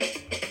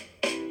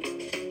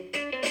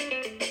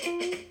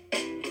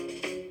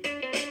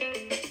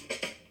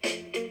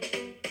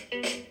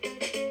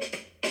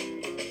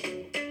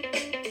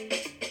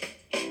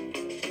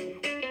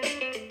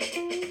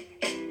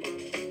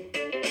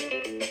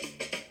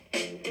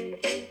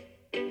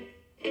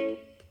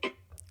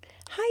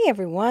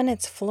everyone,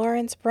 it's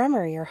Florence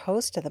Brummer, your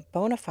host of the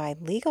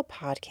Bonafide Legal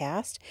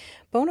Podcast.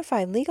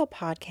 Bonafide Legal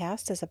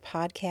Podcast is a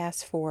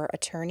podcast for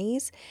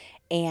attorneys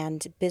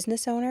and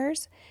business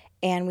owners,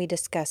 and we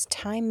discuss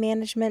time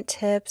management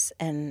tips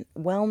and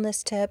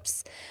wellness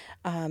tips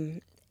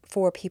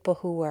for people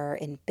who are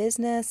in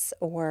business,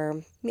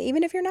 or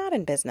even if you're not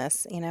in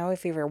business.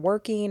 If you're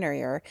working or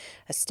you're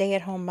a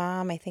stay-at-home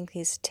mom, I think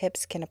these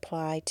tips can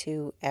apply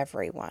to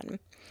everyone.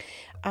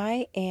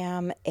 I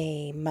am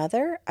a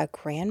mother, a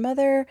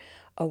grandmother,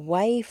 a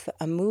wife,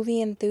 a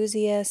movie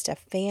enthusiast, a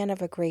fan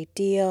of a great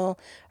deal,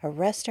 a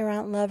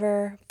restaurant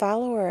lover,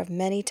 follower of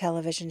many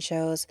television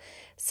shows,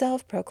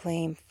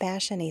 self-proclaimed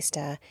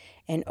fashionista,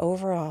 and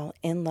overall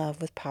in love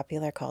with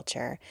popular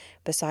culture.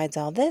 Besides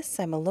all this,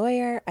 I'm a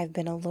lawyer. I've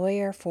been a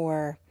lawyer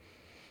for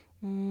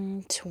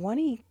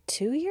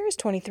 22 years,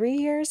 23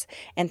 years,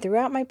 and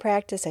throughout my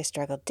practice, I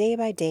struggle day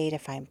by day to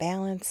find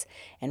balance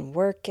in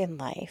work and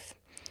life.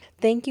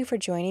 Thank you for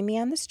joining me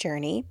on this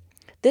journey.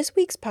 This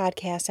week's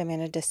podcast, I'm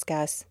going to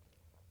discuss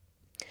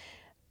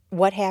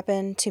what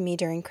happened to me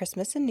during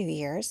Christmas and New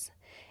Year's,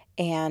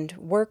 and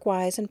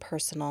work-wise and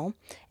personal,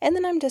 and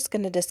then I'm just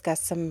going to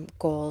discuss some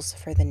goals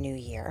for the new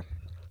year.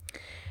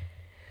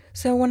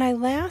 So when I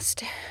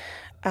last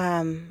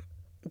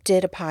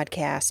did a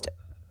podcast,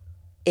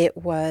 it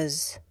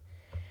was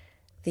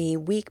the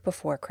week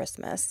before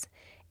Christmas,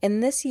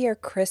 and this year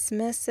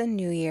Christmas and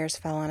New Year's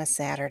fell on a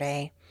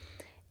Saturday.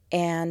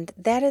 And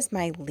that is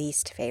my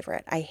least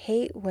favorite. I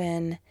hate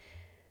when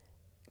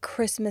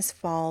Christmas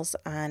falls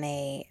on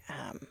a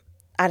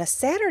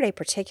Saturday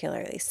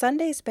particularly.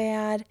 Sunday's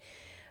bad,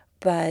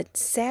 but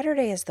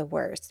Saturday is the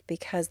worst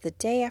because the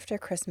day after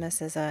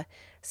Christmas is a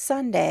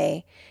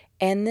Sunday,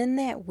 and then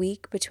that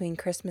week between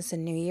Christmas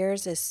and New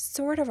Year's is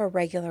sort of a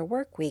regular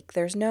work week.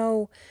 There's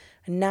no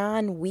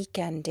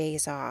non-weekend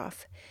days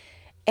off.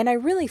 And I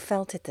really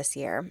felt it this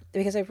year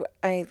because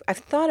I've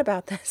thought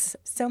about this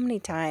so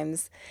many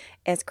times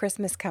as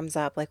Christmas comes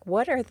up. Like,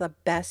 what are the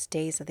best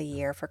days of the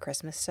year for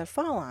Christmas to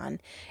fall on?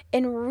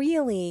 And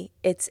really,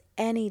 it's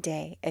any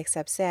day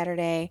except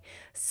Saturday.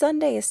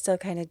 Sunday is still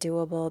kind of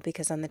doable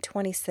because on the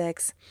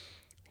 26th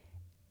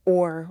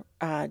or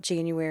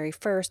January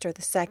 1st or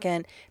the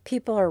 2nd,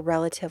 people are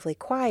relatively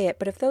quiet.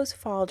 But if those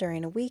fall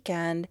during a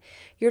weekend,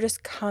 you're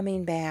just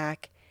coming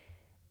back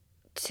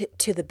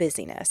to the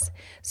busyness.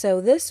 So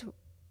this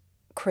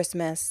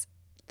Christmas,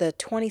 the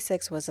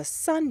 26th was a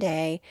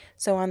Sunday,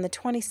 so on the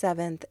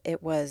 27th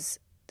it was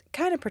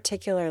kind of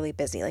particularly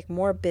busy, like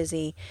more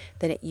busy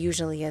than it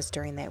usually is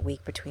during that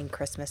week between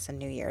Christmas and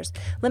New Year's.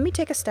 Let me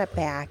take a step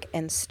back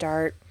and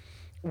start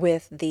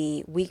with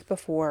the week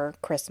before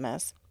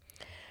Christmas.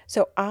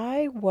 So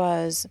I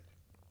was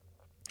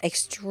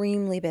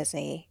extremely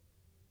busy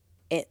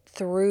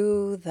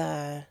through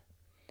the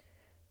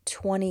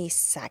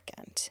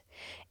 22nd.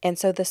 And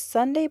so the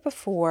Sunday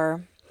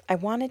before, I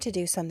wanted to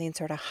do something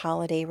sort of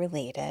holiday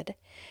related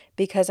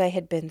because I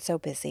had been so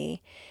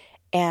busy.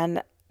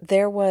 And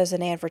there was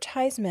an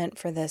advertisement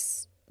for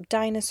this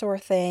dinosaur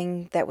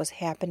thing that was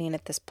happening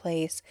at this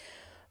place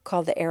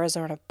called the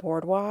Arizona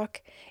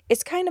Boardwalk.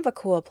 It's kind of a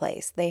cool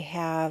place. They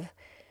have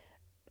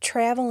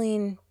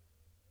traveling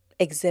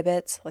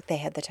exhibits, like they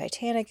had the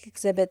Titanic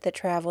exhibit that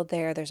traveled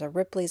there. There's a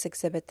Ripley's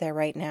exhibit there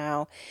right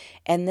now.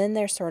 And then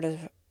there's sort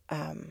of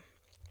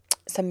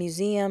some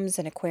museums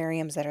and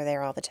aquariums that are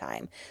there all the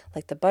time.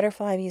 Like the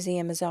Butterfly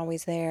Museum is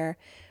always there.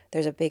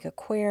 There's a big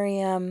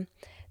aquarium.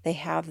 They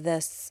have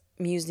this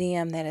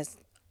museum that is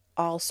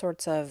all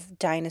sorts of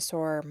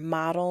dinosaur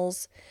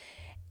models.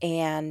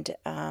 And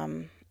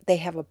they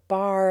have a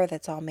bar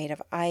that's all made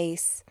of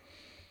ice.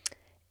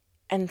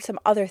 And some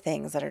other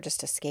things that are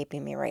just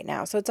escaping me right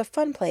now. So it's a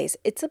fun place.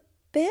 It's a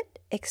bit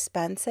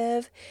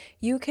expensive.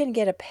 You can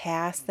get a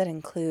pass that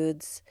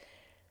includes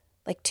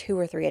like 2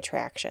 or 3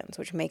 attractions,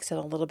 which makes it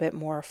a little bit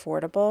more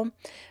affordable.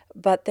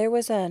 But there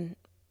was an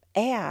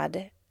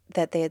ad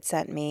that they had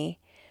sent me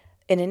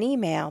in an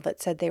email that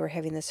said they were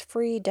having this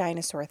free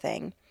dinosaur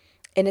thing.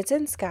 And it's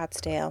in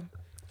Scottsdale,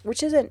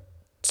 which isn't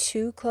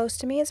too close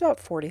to me. It's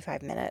about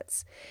 45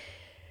 minutes.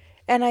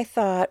 And I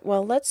thought,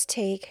 well, let's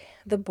take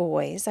the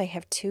boys. I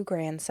have 2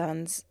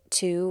 grandsons,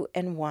 2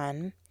 and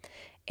 1.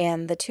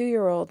 And the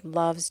 2-year-old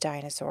loves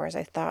dinosaurs.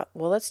 I thought,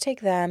 well, let's take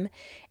them.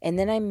 And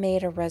then I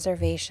made a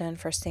reservation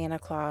for Santa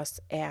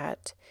Claus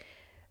at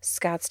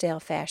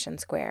Scottsdale Fashion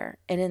Square.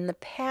 And in the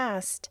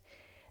past,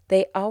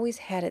 they always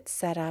had it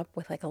set up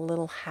with like a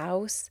little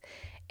house.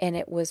 And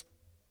it was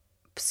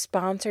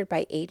sponsored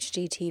by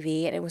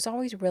HGTV. And it was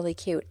always really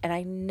cute. And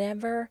I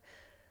never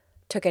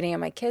took any of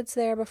my kids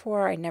there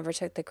before. I never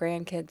took the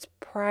grandkids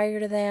prior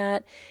to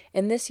that.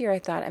 And this year I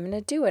thought, I'm going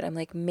to do it. I'm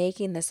like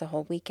making this a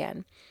whole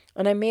weekend.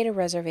 And I made a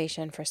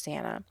reservation for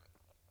Santa.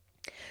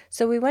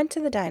 So we went to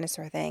the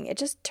dinosaur thing. It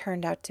just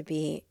turned out to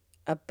be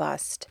a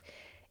bust.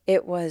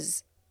 It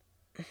was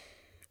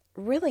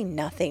really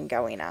nothing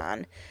going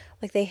on.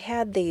 Like they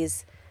had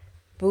these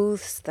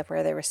booths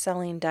where they were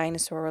selling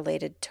dinosaur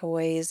related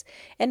toys.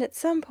 And at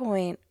some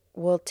point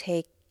we'll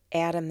take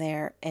Adam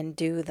there and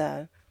do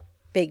the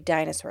big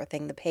dinosaur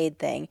thing, the paid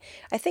thing.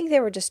 I think they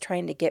were just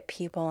trying to get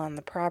people on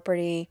the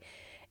property,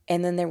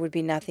 and then there would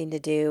be nothing to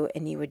do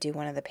and you would do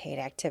one of the paid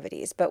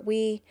activities. But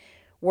we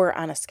were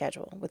on a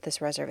schedule with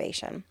this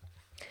reservation.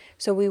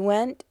 So we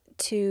went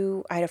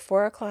to, I had a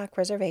 4 o'clock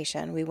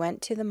reservation. We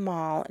went to the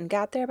mall and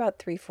got there about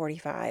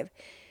 3:45.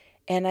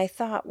 And I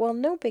thought, well,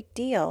 no big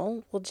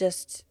deal. We'll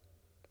just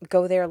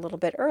go there a little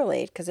bit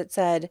early because it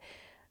said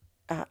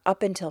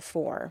up until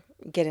 4,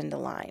 get into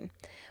line.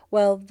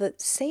 Well, the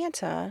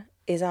Santa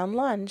is on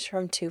lunch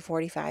from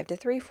 2:45 to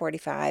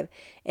 3:45,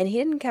 and he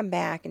didn't come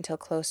back until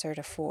closer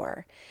to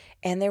 4.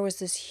 And there was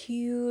this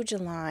huge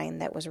line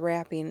that was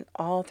wrapping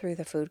all through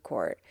the food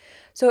court.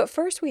 So at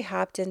first we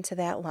hopped into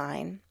that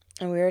line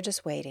and we were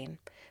just waiting.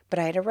 But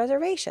I had a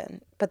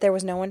reservation, but there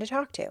was no one to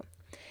talk to.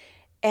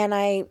 And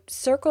I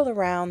circled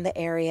around the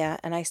area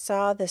and I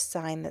saw this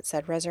sign that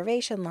said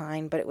reservation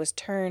line, but it was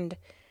turned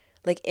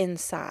like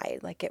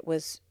inside, like it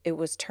was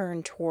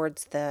turned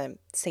towards the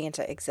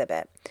Santa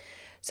exhibit.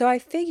 So I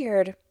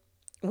figured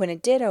when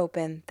it did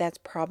open, that's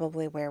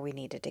probably where we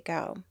needed to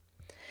go.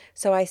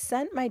 So I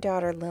sent my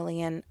daughter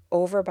Lillian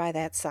over by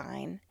that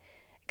sign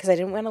because I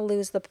didn't want to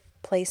lose the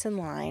place in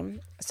line.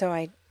 So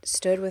I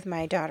stood with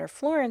my daughter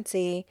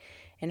Florency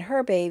and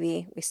her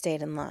baby. We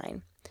stayed in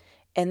line.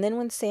 And then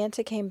when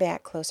Santa came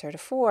back closer to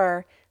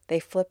 4, they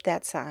flipped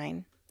that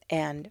sign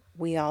and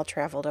we all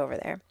traveled over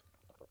there.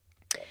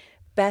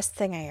 Best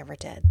thing I ever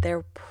did.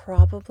 There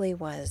probably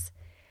was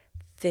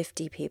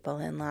 50 people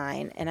in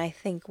line, and I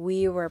think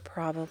we were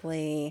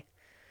probably,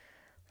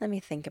 let me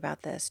think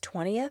about this,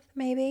 20th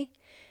maybe,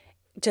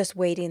 just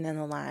waiting in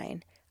the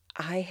line.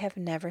 I have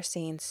never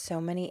seen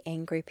so many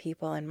angry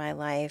people in my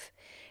life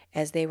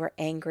as they were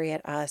angry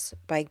at us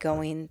by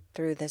going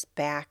through this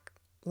back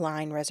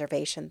line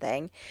reservation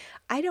thing.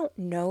 I don't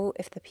know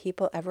if the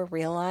people ever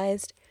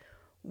realized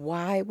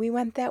why we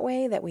went that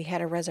way, that we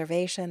had a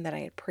reservation, that I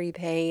had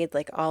prepaid,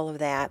 like all of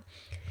that.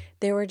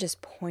 They were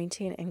just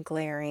pointing and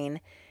glaring,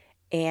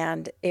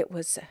 and it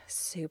was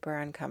super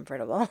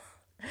uncomfortable.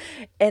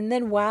 And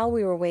then while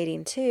we were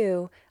waiting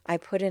too, I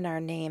put in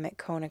our name at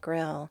Kona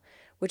Grill,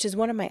 which is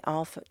one of my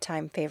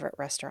all-time favorite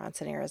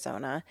restaurants in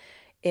Arizona.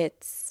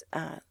 It's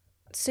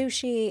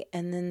sushi,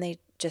 and then they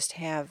just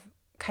have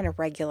kind of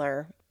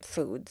regular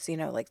foods,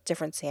 like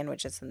different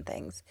sandwiches and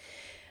things.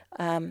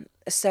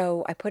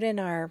 So I put in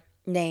our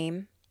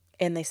name,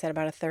 and they said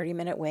about a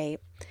 30-minute wait.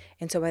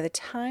 And so by the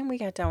time we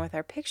got done with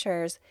our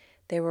pictures,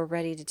 they were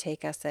ready to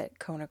take us at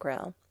Kona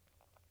Grill.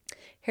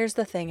 Here's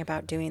the thing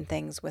about doing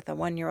things with a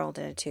 1-year-old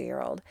and a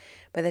 2-year-old.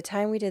 By the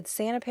time we did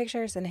Santa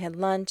pictures and had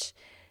lunch,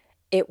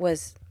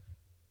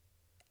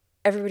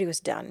 everybody was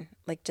done,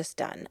 like just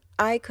done.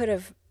 I could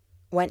have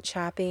went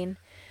shopping,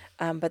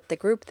 but the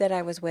group that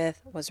I was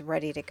with was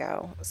ready to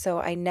go. So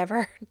I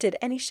never did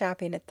any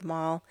shopping at the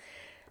mall.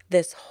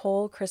 This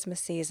whole Christmas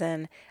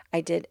season,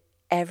 I did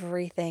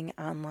everything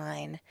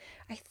online.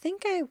 I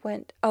think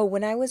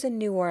when I was in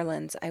New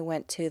Orleans, I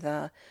went to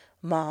the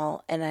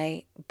mall and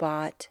I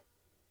bought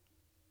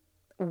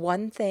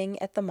one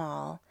thing at the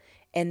mall,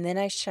 and then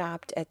I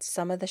shopped at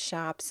some of the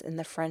shops in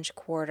the French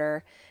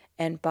Quarter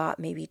and bought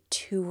maybe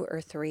 2 or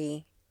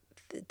 3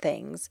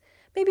 things,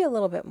 maybe a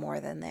little bit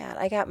more than that.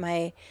 I got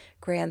my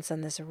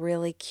grandson this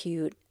really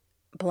cute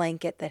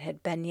blanket that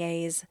had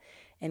beignets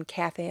and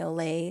cafe au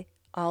lait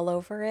all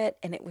over it,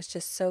 and it was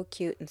just so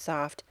cute and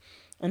soft,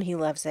 and he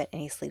loves it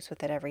and he sleeps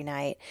with it every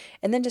night.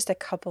 And then just a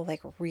couple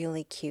like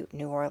really cute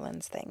New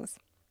Orleans things.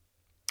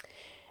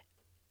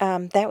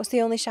 That was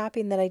the only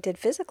shopping that I did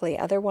physically.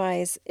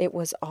 Otherwise, it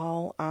was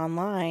all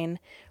online,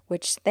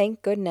 which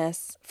thank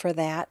goodness for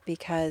that,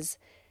 because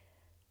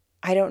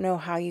I don't know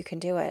how you can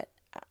do it.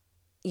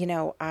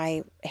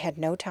 I had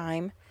no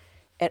time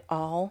at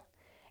all,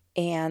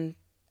 and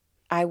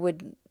I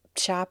would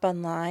shop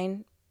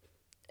online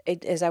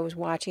as I was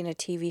watching a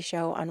TV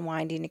show,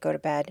 unwinding to go to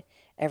bed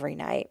every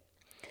night.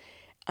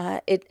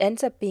 It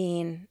ends up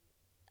being,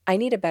 I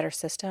need a better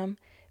system,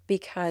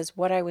 because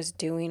what I was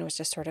doing was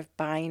just sort of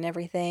buying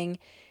everything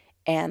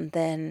and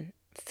then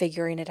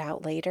figuring it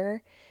out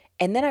later.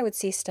 And then I would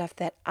see stuff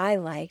that I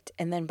liked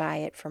and then buy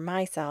it for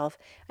myself.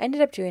 I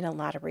ended up doing a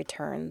lot of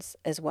returns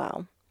as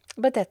well,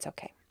 but that's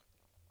okay.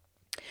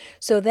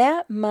 So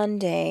that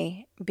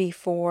Monday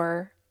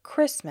before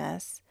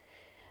Christmas,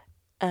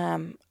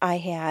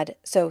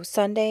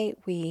 Sunday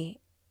we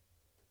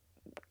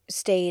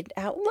stayed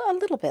out a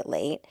little bit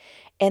late,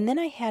 and then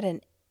I had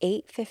an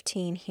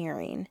 8:15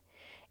 hearing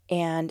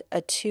and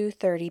a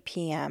 2:30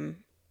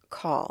 p.m.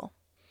 call.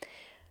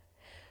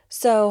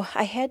 So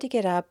I had to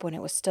get up when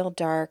it was still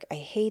dark. I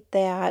hate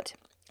that.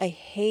 I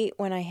hate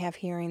when I have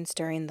hearings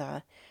during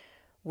the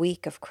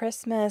week of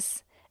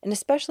Christmas, and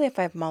especially if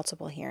I have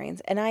multiple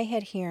hearings. And I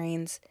had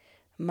hearings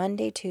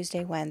Monday,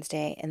 Tuesday,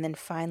 Wednesday, and then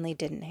finally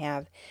didn't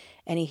have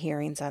any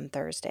hearings on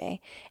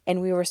Thursday.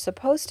 And we were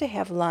supposed to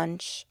have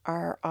lunch,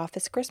 our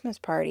office Christmas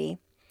party,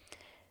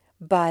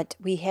 but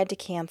we had to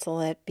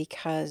cancel it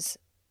because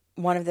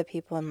one of the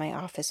people in my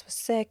office was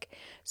sick,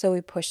 so we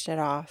pushed it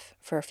off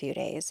for a few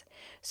days.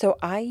 So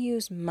I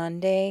used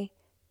Monday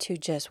to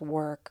just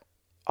work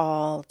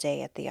all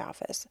day at the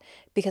office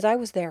because I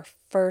was there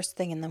first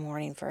thing in the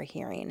morning for a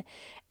hearing,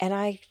 and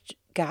I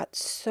got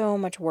so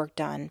much work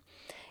done.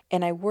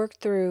 And I worked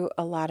through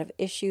a lot of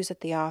issues at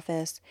the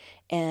office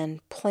and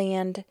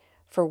planned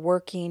for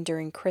working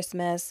during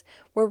Christmas,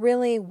 where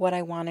really what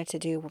I wanted to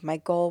do, my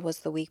goal was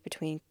the week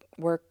between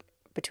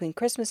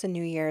Christmas and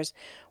New Year's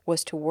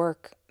was to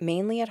work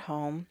mainly at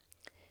home,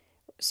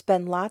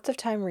 spend lots of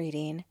time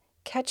reading,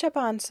 catch up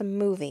on some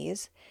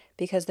movies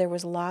because there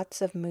was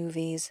lots of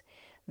movies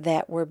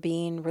that were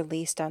being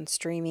released on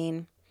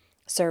streaming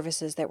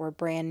services that were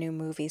brand new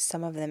movies,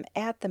 some of them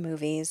at the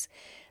movies.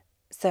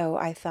 So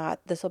I thought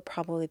this will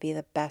probably be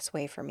the best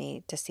way for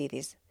me to see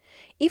these.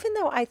 Even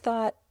though I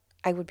thought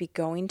I would be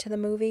going to the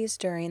movies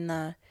during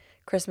the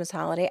Christmas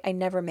holiday, I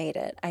never made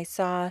it. I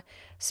saw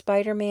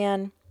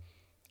Spider-Man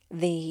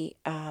the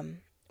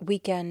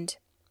weekend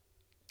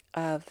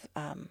of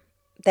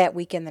that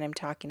weekend that I'm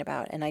talking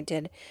about, and I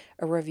did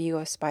a review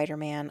of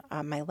Spider-Man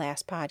on my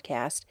last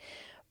podcast,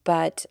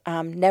 but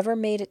never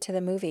made it to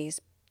the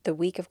movies the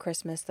week of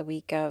Christmas, the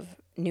week of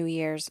New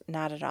Year's,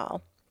 not at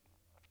all.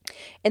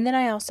 And then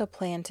I also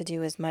plan to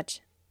do as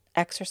much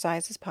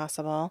exercise as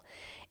possible,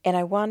 and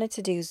I wanted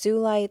to do Zoo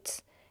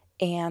Lights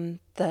and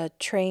the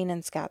train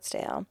in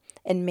Scottsdale,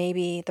 and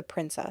maybe the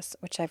Princess,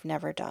 which I've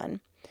never done.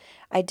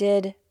 I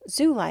did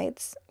Zoo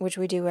Lights, which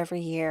we do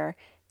every year,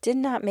 did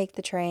not make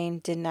the train,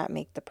 did not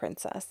make the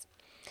Princess.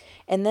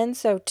 And then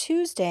so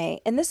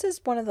Tuesday, and this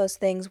is one of those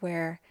things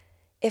where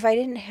if I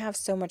didn't have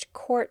so much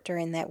court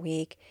during that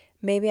week,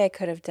 maybe I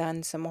could have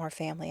done some more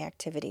family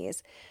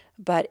activities,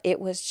 but it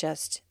was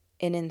just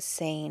an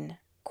insane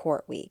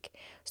court week.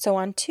 So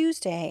on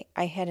Tuesday,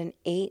 I had an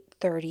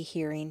 8:30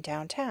 hearing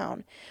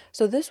downtown.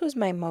 So this was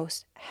my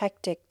most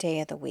hectic day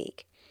of the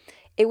week.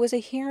 It was a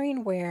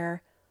hearing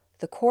where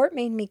the court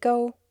made me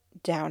go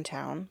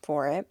downtown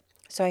for it,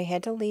 so I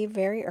had to leave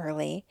very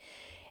early.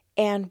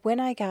 And when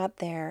I got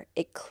there,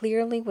 it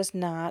clearly was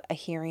not a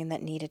hearing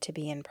that needed to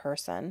be in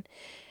person.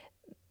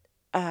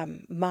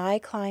 My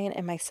client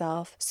and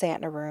myself sat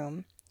in a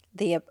room.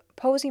 The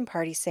opposing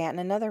party sat in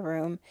another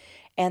room,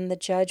 and the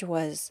judge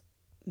was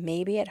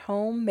maybe at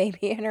home,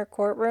 maybe in her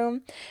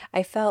courtroom.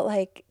 I felt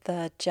like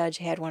the judge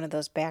had one of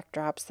those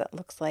backdrops that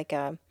looks like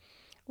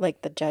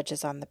the judge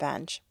is on the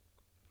bench.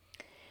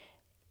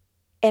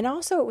 And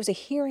also, it was a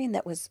hearing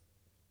that was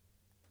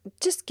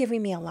just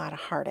giving me a lot of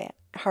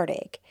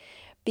heartache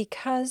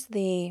because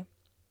the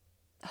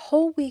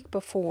whole week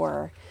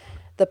before,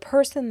 the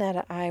person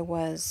that I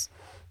was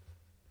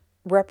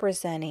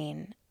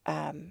representing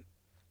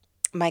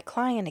my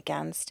client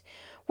against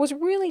was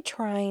really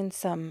trying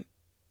some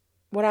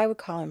what I would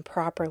call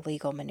improper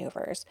legal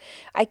maneuvers.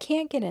 I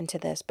can't get into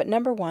this, but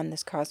number one,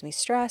 this caused me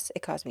stress,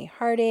 it caused me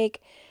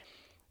heartache,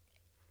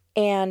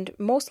 and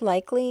most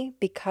likely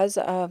because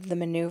of the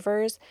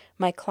maneuvers,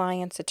 my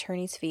client's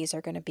attorney's fees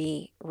are going to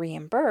be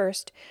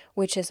reimbursed,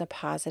 which is a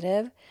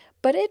positive,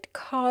 but it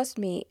caused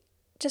me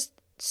just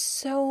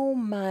so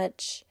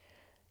much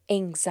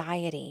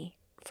anxiety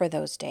for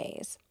those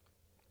days.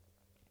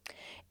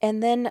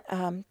 And then,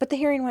 but the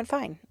hearing went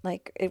fine.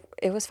 Like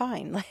it was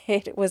fine.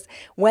 Like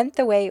went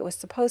the way it was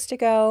supposed to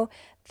go.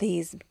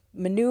 These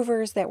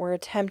maneuvers that were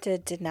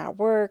attempted did not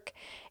work,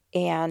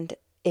 and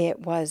it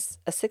was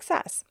a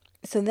success.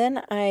 So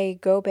then I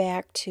go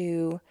back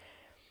to,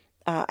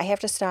 I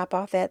have to stop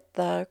off at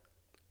the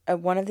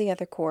one of the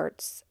other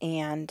courts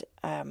and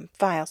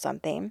file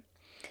something,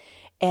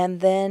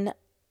 and then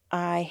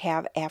I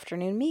have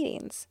afternoon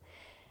meetings,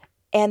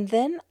 and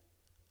then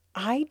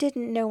I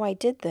didn't know I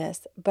did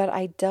this, but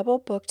I double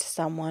booked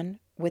someone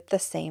with the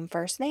same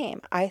first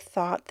name. I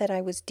thought that I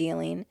was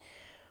dealing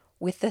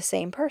with the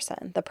same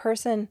person. The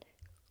person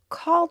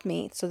called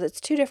me, so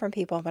that's two different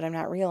people, but I'm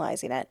not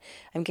realizing it.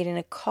 I'm getting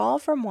a call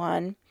from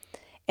one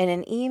and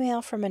an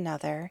email from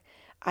another.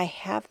 I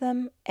have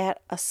them at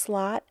a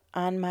slot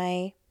on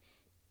my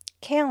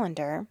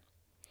calendar,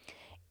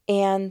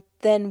 and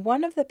then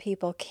one of the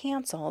people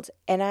canceled,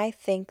 and I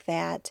think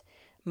that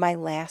my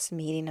last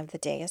meeting of the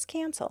day is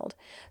canceled.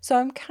 So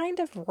I'm kind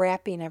of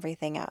wrapping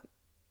everything up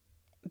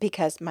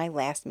because my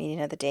last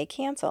meeting of the day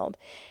canceled.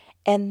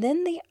 And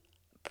then the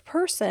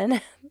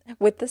person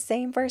with the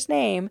same first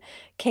name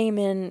came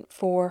in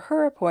for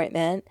her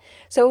appointment.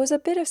 So it was a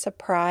bit of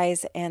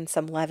surprise and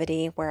some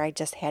levity where I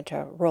just had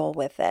to roll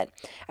with it.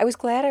 I was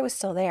glad I was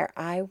still there.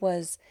 I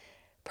was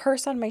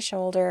purse on my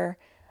shoulder,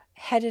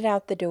 headed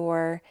out the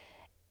door,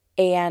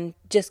 and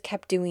just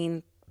kept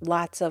doing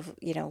lots of,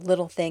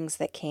 little things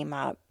that came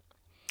up.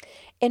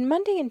 And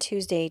Monday and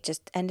Tuesday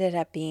just ended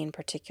up being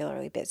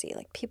particularly busy.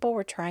 Like people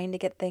were trying to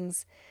get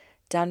things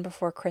done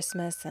before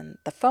Christmas and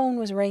the phone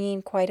was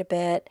ringing quite a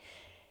bit.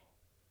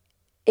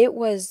 It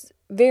was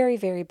very,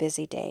 very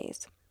busy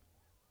days.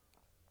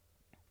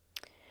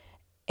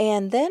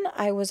 And then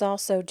I was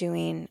also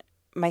doing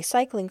my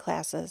cycling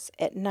classes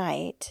at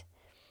night.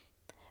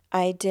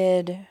 I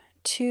did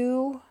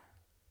 2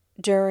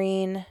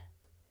 during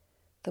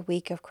the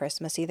week of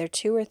Christmas, either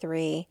 2 or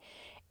 3.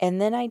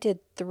 And then I did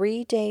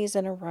 3 days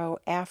in a row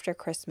after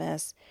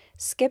Christmas,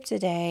 skipped a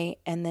day,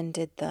 and then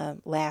did the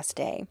last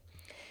day.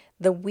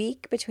 The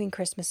week between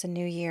Christmas and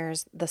New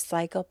Year's, the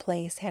cycle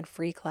place had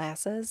free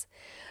classes.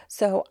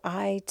 So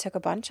I took a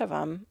bunch of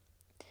them,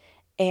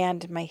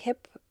 and my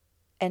hip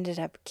ended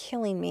up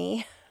killing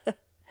me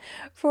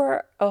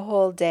for a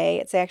whole day.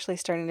 It's actually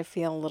starting to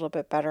feel a little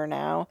bit better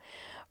now,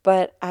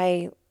 but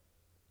I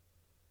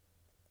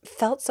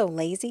felt so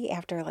lazy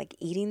after like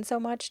eating so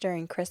much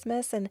during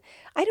Christmas, and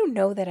I don't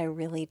know that I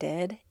really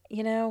did,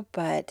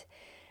 but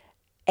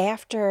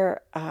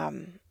after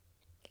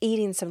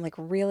eating some like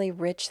really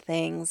rich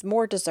things,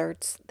 more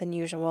desserts than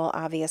usual,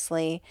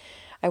 obviously,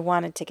 I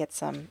wanted to get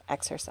some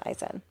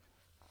exercise in.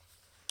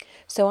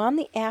 So on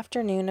the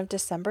afternoon of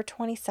December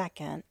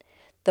 22nd,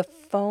 the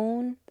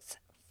phones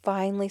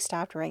finally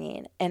stopped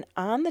ringing. And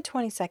on the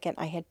 22nd,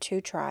 I had two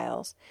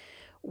trials,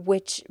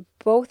 which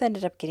both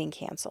ended up getting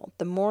canceled.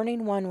 The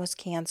morning one was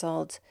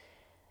canceled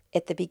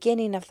at the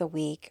beginning of the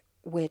week,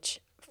 which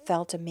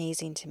felt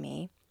amazing to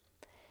me.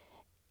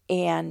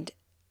 And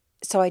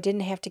so I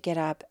didn't have to get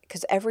up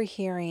because every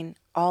hearing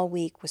all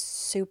week was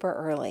super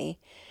early.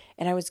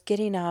 And I was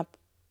getting up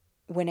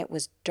when it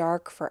was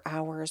dark for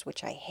hours,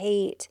 which I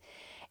hate.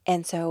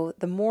 And so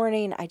the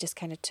morning, I just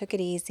kind of took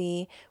it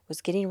easy,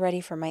 was getting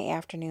ready for my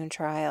afternoon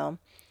trial.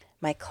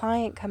 My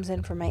client comes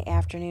in for my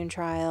afternoon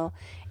trial,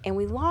 and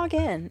we log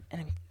in,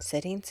 and I'm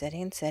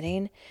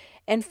sitting.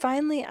 And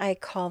finally, I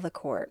call the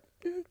court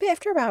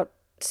after about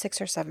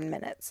 6 or 7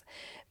 minutes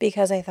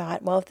because I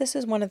thought, well, if this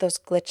is one of those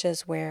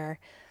glitches where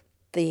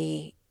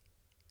the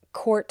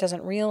court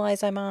doesn't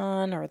realize I'm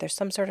on or there's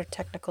some sort of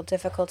technical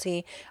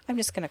difficulty, I'm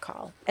just going to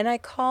call. And I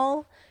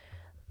call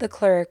the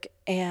clerk,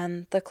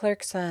 and the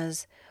clerk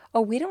says,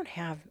 "Oh, we don't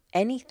have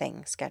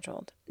anything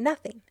scheduled.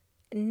 Nothing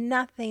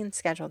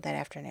scheduled that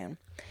afternoon."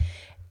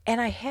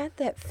 And I had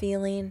that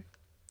feeling,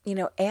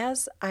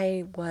 as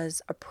I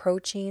was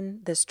approaching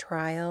this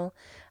trial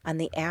on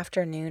the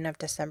afternoon of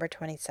December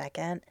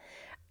 22nd,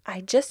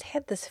 I just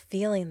had this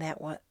feeling that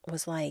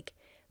was like,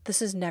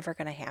 this is never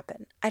going to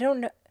happen. I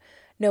don't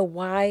know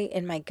why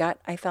in my gut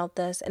I felt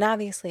this, and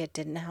obviously it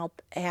didn't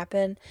help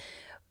happen.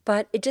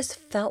 But it just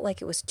felt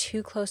like it was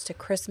too close to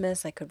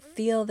Christmas. I could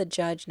feel the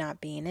judge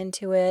not being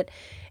into it.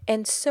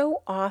 And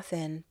so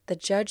often the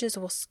judges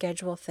will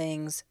schedule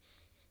things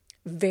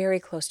very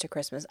close to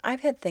Christmas.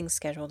 I've had things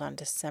scheduled on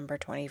December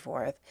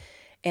 24th,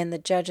 and the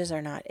judges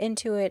are not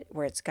into it,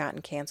 where it's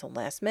gotten canceled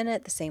last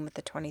minute. The same with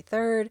the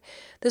 23rd.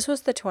 This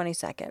was the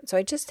 22nd. So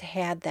I just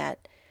had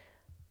that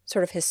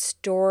sort of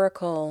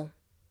historical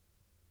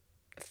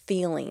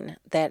feeling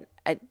that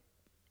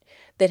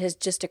has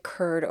just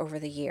occurred over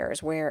the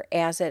years, where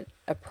as it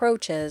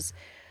approaches,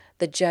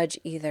 the judge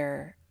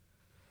either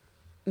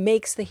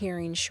makes the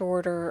hearing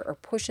shorter or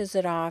pushes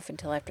it off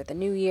until after the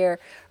new year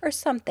or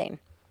something.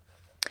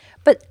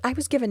 But I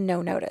was given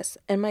no notice,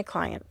 and my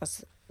client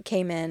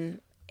came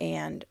in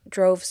and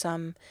drove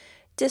some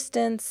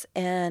distance,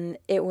 and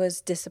it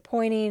was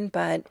disappointing,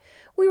 but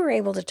we were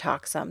able to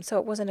talk some, so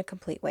it wasn't a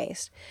complete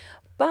waste.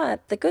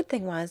 But the good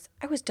thing was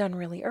I was done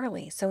really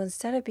early. So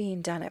instead of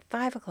being done at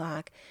 5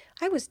 o'clock,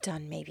 I was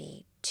done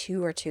maybe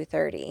 2 or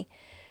 2:30.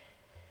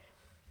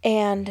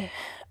 And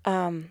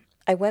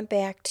I went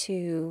back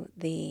to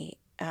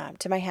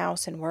to my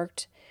house and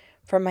worked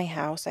from my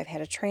house. I've had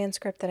a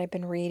transcript that I've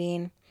been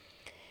reading.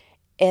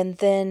 And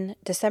then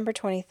December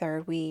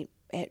 23rd, we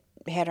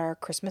had our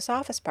Christmas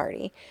office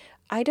party.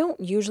 I don't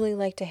usually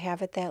like to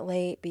have it that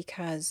late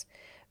because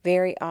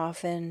very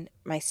often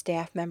my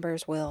staff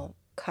members will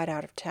cut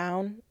out of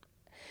town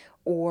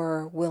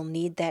or will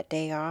need that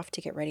day off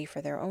to get ready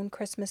for their own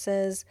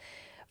Christmases.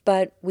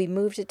 But we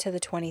moved it to the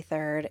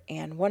 23rd,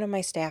 and one of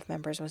my staff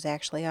members was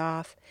actually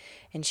off,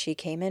 and she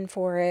came in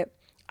for it.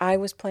 I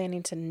was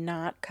planning to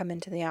not come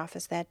into the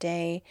office that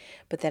day,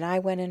 but then I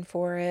went in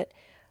for it.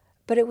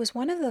 But it was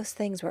one of those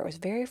things where it was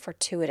very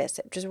fortuitous.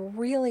 It just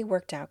really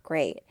worked out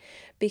great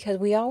because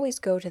we always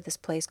go to this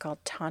place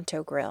called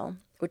Tonto Grill,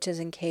 which is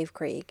in Cave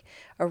Creek,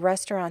 a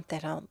restaurant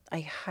that I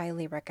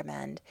highly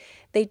recommend.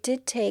 They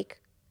did take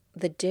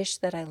the dish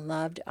that I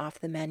loved off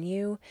the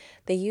menu.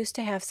 They used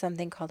to have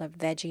something called a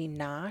veggie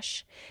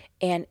nosh,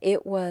 and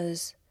it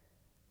was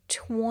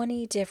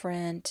 20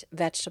 different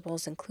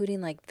vegetables, including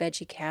like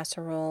veggie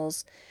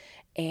casseroles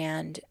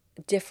and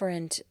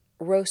different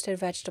roasted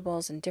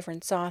vegetables and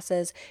different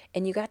sauces,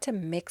 and you got to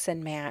mix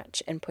and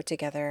match and put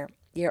together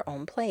your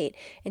own plate.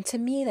 And to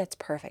me, that's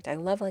perfect. I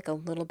love like a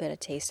little bit of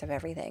taste of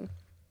everything.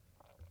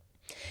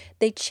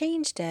 They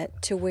changed it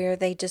to where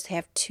they just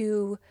have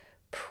two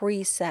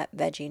preset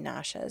veggie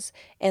noshes,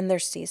 and they're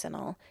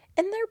seasonal,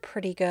 and they're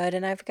pretty good,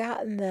 and I've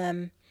gotten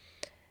them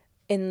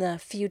in the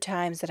few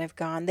times that I've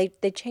gone.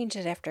 They changed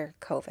it after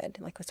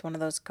COVID. Like it's one of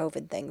those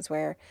COVID things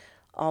where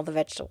all the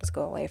vegetables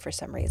go away for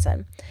some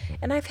reason.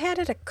 And I've had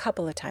it a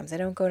couple of times. I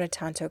don't go to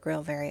Tonto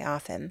Grill very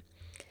often.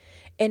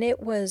 And it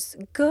was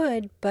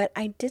good, but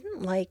I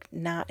didn't like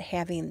not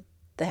having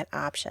that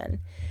option.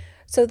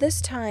 So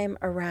this time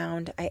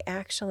around, I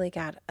actually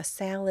got a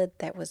salad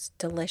that was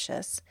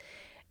delicious.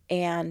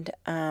 And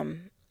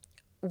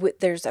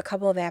there's a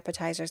couple of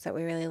appetizers that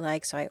we really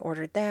like, so I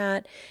ordered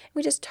that.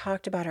 We just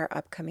talked about our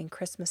upcoming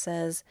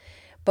Christmases.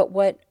 But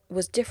what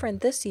was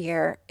different this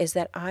year is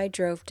that I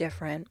drove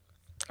different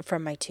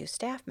from my two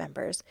staff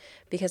members,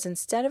 because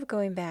instead of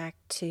going back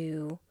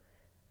to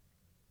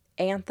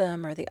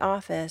Anthem or the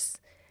office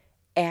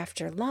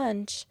after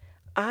lunch,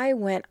 I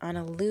went on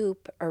a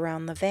loop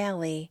around the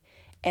valley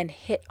and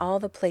hit all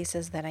the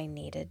places that I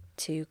needed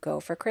to go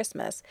for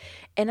Christmas.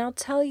 And I'll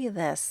tell you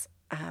this,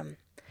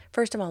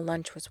 first of all,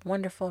 lunch was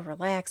wonderful,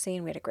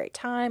 relaxing. We had a great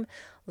time,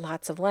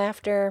 lots of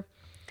laughter,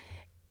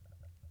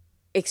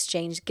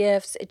 exchanged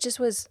gifts. It just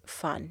was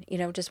fun,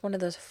 just one of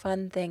those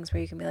fun things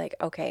where you can be like,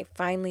 okay,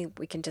 finally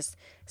we can just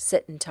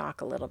sit and talk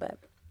a little bit.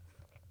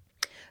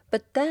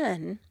 But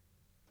then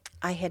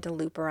I had to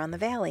loop around the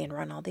valley and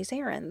run all these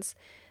errands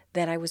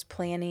that I was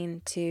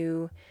planning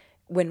to,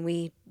 when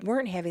we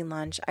weren't having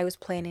lunch, I was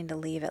planning to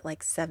leave at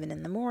like 7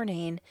 in the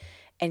morning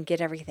and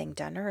get everything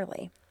done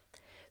early.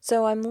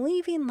 So I'm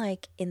leaving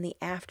like in the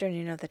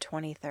afternoon of the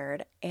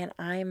 23rd, and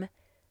I'm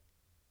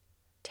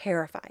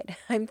terrified.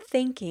 I'm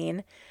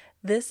thinking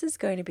this is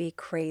going to be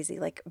crazy.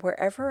 Like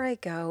wherever I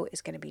go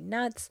is going to be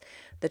nuts.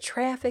 The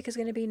traffic is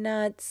going to be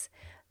nuts.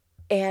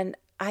 And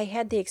I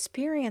had the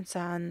experience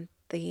on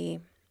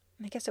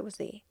I guess it was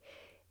the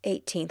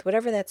 18th,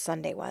 whatever that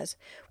Sunday was,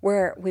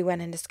 where we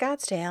went into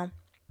Scottsdale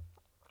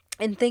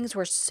and things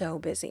were so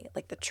busy.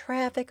 Like the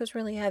traffic was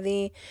really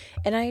heavy,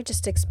 and I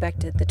just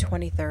expected the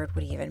 23rd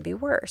would even be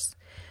worse.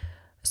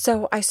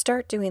 So I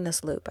start doing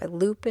this loop. I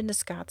loop into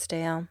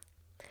Scottsdale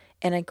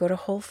and I go to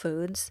Whole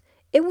Foods.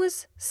 It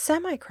was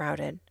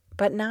semi-crowded,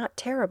 but not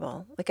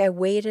terrible. Like I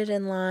waited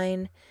in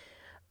line,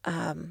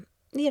 I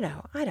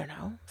don't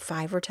know,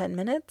 5 or 10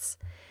 minutes.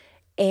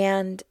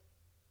 And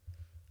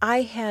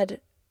I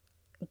had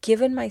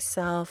given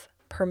myself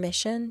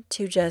permission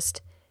to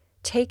just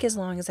take as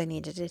long as I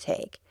needed to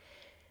take.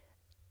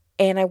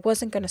 And I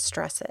wasn't going to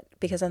stress it,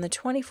 because on the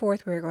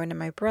 24th, we were going to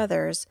my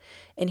brother's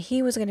and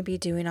he was going to be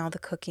doing all the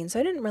cooking. So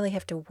I didn't really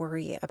have to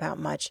worry about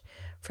much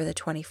for the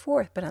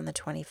 24th. But on the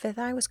 25th,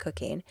 I was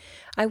cooking.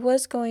 I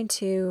was going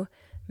to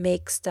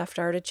make stuffed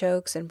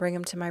artichokes and bring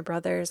them to my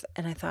brother's.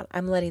 And I thought,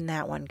 I'm letting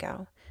that one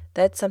go.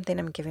 That's something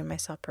I'm giving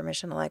myself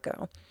permission to let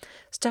go.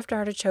 Stuffed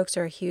artichokes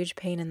are a huge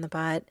pain in the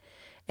butt.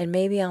 And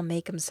maybe I'll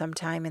make them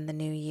sometime in the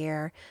new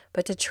year.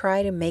 But to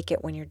try to make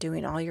it when you're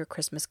doing all your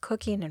Christmas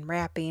cooking and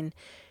wrapping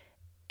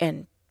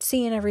and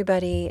seeing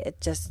everybody,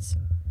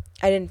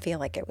 I didn't feel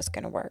like it was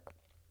going to work.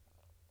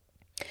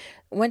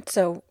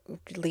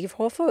 Leave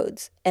Whole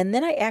Foods. And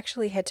then I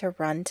actually had to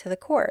run to the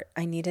court.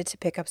 I needed to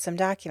pick up some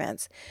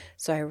documents.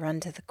 So I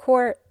run to the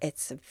court.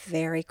 It's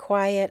very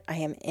quiet. I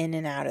am in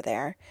and out of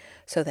there.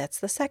 So that's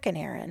the second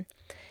errand.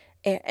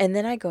 And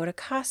then I go to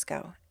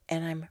Costco,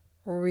 and I'm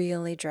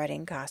really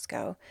dreading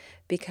Costco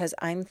because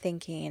I'm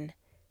thinking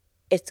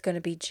it's going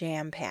to be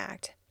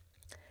jam-packed.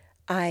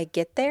 I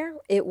get there.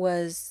 It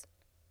was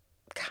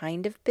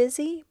kind of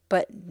busy,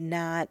 but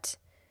not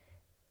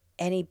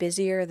any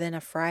busier than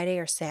a Friday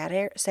or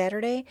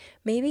Saturday,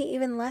 maybe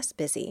even less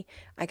busy.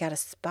 I got a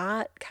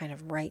spot kind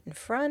of right in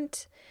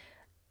front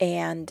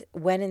and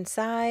went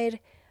inside,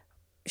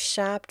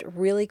 shopped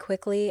really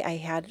quickly. I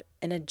had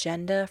an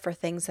agenda for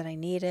things that I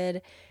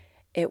needed.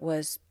 It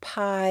was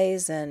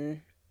pies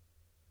and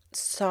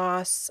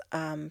sauce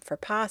for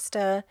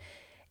pasta,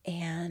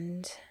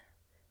 and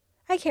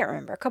I can't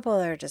remember, a couple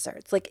other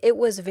desserts. Like it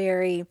was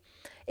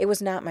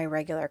not my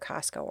regular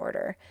Costco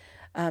order.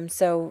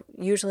 So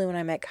usually when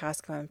I'm at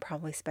Costco, I'm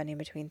probably spending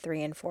between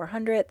 $300 and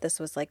 $400. This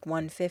was like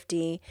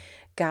 $150.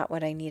 Got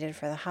what I needed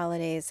for the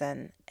holidays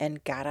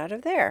and got out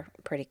of there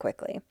pretty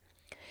quickly.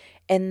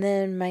 And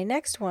then my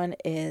next one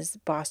is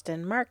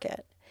Boston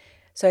Market.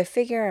 So I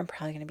figure I'm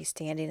probably going to be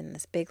standing in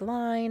this big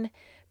line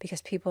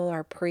because people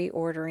are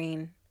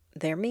pre-ordering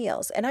their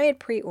meals. And I had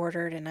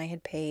pre-ordered and I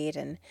had paid,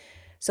 and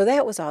so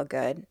that was all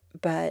good.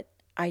 But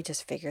I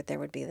just figured there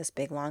would be this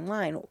big long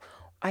line.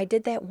 I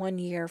did that one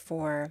year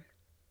for,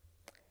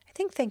 I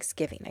think,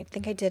 Thanksgiving. I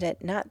think I did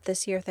it not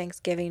this year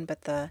Thanksgiving,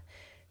 but the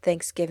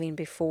Thanksgiving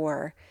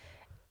before.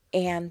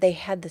 And they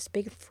had this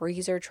big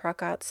freezer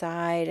truck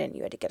outside, and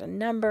you had to get a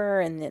number.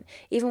 And then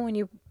even when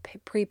you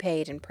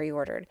prepaid and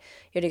pre-ordered,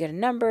 you had to get a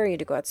number, you had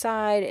to go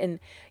outside, and,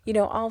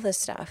 all this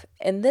stuff.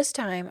 And this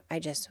time I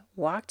just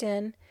walked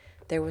in.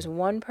 There was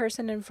one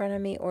person in front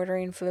of me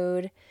ordering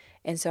food.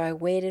 And so I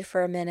waited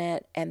for a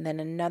minute, and then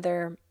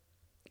another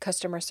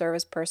customer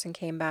service person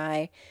came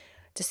by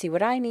to see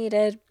what I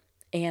needed.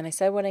 And I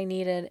said what I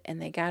needed, and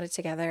they got it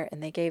together,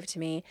 and they gave it to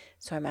me.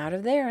 So I'm out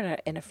of there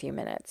in a few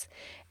minutes.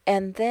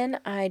 And then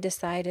I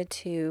decided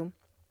to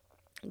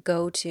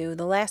go to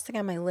the last thing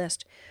on my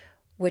list,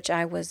 which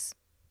I was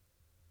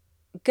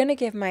going to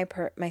give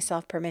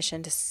myself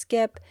permission to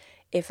skip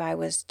if I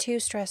was too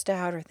stressed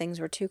out or things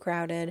were too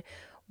crowded,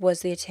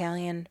 was the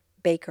Italian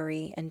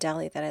bakery and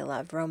deli that I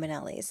love,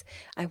 Romanelli's.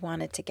 I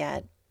wanted to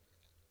get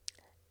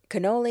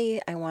cannoli,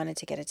 I wanted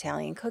to get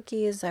Italian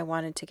cookies, I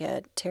wanted to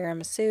get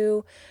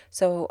tiramisu.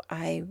 So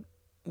I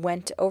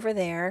went over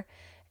there,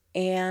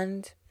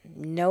 and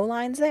no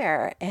lines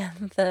there.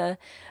 And the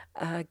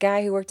a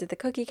guy who worked at the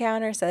cookie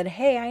counter said,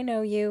 "Hey, I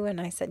know you."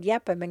 And I said,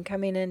 "Yep, I've been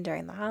coming in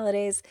during the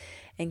holidays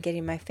and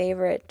getting my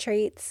favorite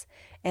treats."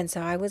 And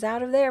so I was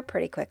out of there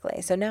pretty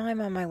quickly. So now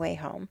I'm on my way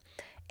home.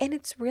 And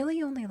it's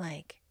really only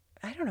like,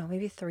 I don't know,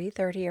 maybe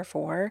 3:30 or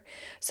 4.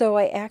 So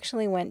I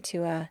actually went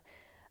to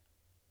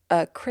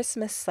a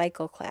Christmas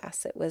cycle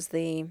class. It was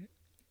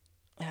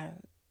uh,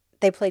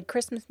 they played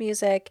Christmas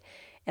music,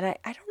 and I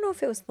don't know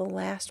if it was the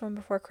last one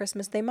before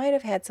Christmas. They might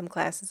have had some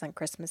classes on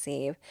Christmas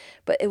Eve,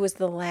 but it was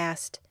the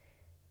last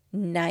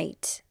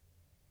night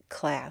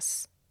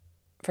class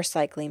for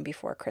cycling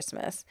before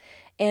Christmas.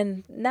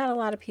 And not a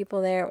lot of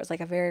people there. It was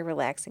like a very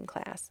relaxing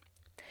class.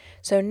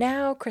 So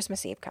now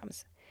Christmas Eve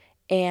comes,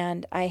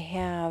 and I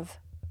have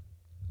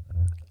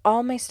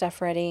all my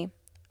stuff ready.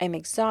 I'm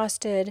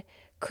exhausted.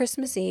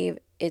 Christmas Eve,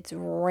 it's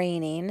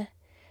raining.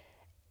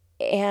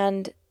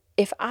 And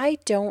if I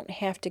don't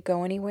have to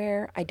go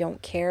anywhere, I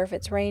don't care if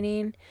it's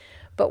raining.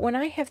 But when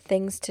I have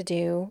things to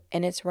do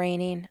and it's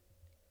raining,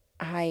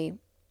 I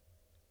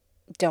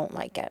don't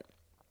like it.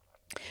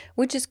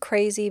 Which is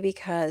crazy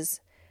because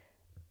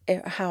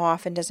how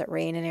often does it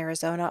rain in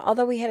Arizona?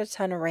 Although we had a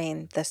ton of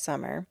rain this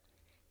summer.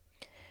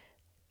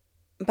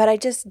 But I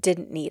just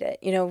didn't need it.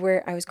 You know,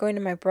 where I was going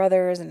to my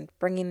brother's and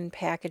bringing in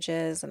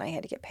packages, and I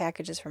had to get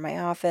packages for my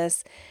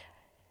office.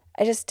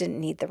 I just didn't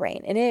need the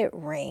rain. And it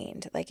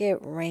rained. Like, it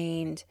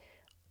rained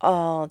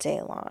all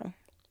day long.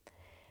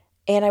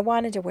 And I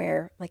wanted to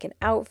wear like an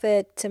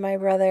outfit to my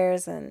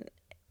brother's and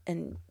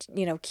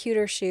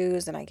cuter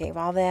shoes, and I gave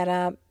all that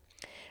up.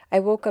 I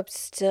woke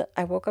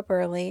up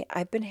early.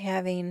 I've been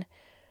having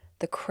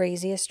the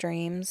craziest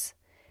dreams,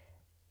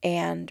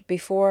 and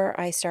before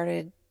I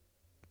started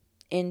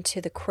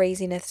into the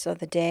craziness of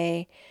the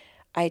day,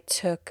 I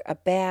took a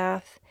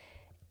bath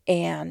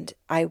and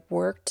I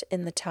worked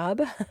in the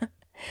tub.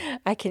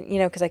 I can,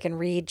 because I can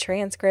read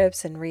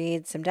transcripts and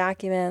read some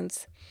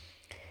documents.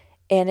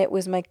 And it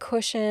was my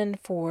cushion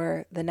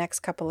for the next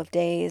couple of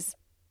days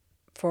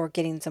for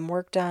getting some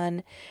work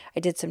done. I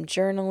did some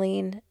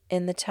journaling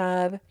in the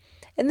tub.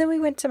 And then we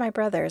went to my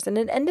brother's, and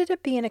it ended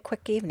up being a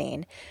quick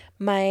evening.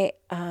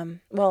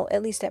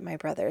 At least at my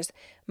brother's,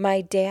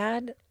 my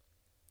dad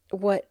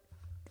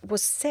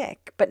was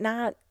sick, but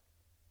not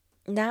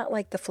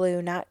like the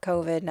flu, not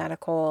COVID, not a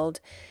cold.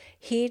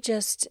 He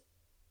just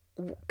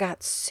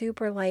got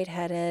super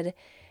lightheaded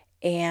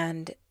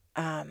and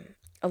a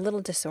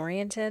little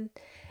disoriented,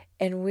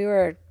 and we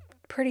were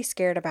pretty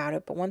scared about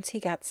it. But once he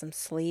got some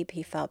sleep,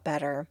 he felt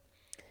better.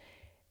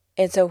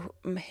 And so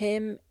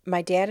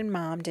my dad and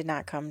mom did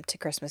not come to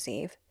Christmas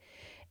Eve.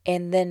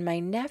 And then my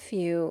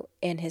nephew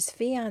and his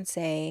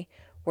fiance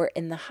were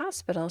in the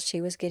hospital.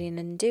 She was getting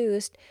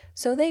induced,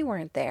 so they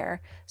weren't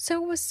there.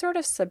 So it was sort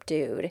of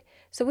subdued.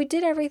 So we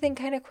did everything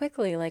kind of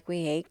quickly, like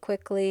we ate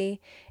quickly.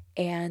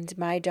 And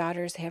my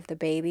daughters have the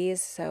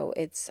babies, so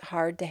it's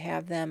hard to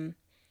have them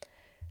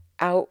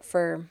out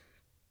for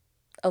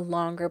a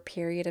longer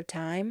period of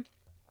time.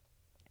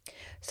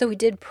 So we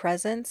did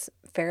presents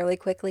fairly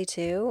quickly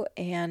too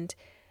and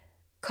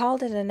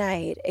called it a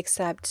night,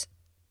 except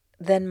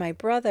then my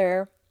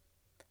brother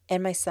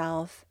and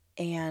myself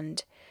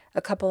and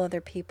a couple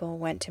other people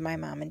went to my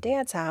mom and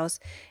dad's house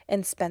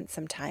and spent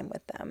some time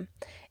with them.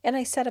 And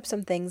I set up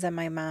some things on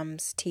my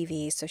mom's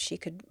TV so she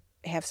could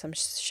have some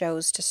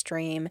shows to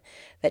stream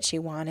that she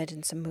wanted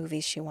and some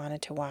movies she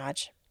wanted to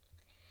watch.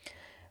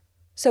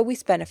 So we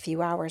spent a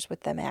few hours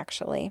with them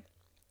actually.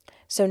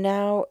 So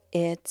now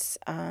it's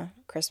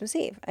Christmas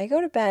Eve. I go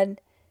to bed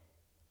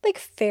like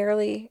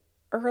fairly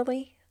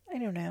early. I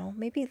don't know,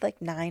 maybe like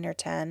 9 or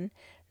 10,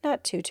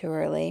 not too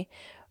early.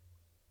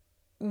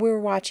 We're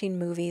watching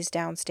movies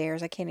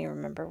downstairs. I can't even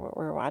remember what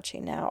we're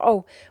watching now.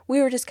 Oh,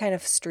 we were just kind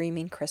of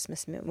streaming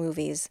Christmas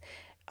movies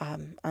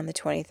on the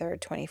 23rd,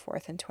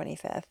 24th, and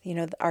 25th. You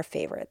know, our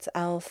favorites,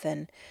 Elf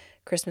and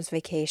Christmas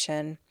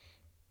Vacation.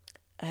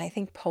 I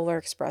think Polar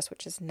Express,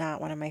 which is not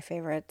one of my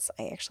favorites.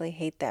 I actually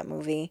hate that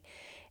movie.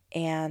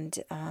 And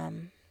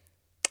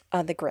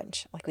The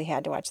Grinch. Like, we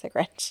had to watch The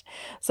Grinch.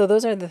 So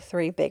those are the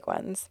three big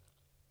ones.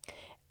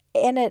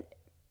 And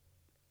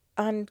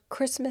on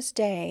Christmas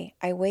Day,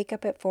 I wake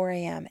up at 4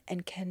 a.m.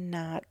 and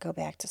cannot go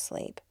back to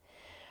sleep.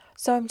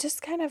 So I'm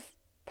just kind of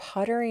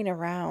puttering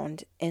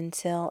around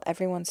until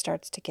everyone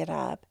starts to get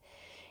up.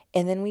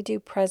 And then we do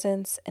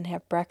presents and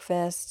have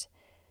breakfast.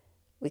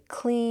 We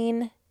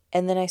clean,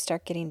 and then I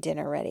start getting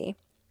dinner ready.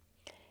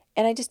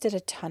 And I just did a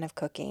ton of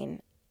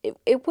cooking.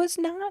 It was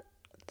not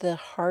the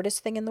hardest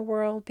thing in the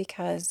world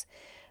because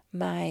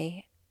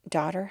my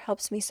daughter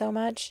helps me so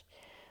much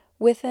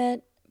with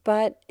it,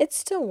 but it's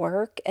still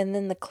work. And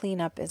then the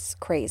cleanup is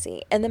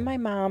crazy. And then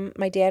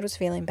my dad was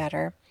feeling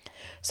better.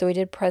 So we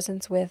did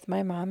presents with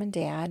my mom and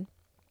dad.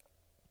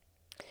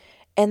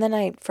 And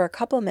then for a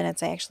couple of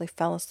minutes, I actually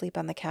fell asleep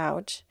on the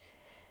couch.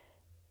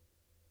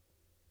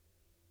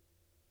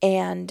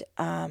 And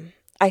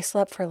I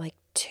slept for like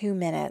 2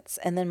 minutes.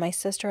 And then my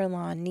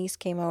sister-in-law and niece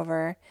came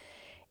over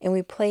and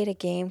we played a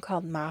game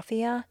called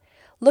Mafia.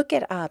 Look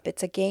it up.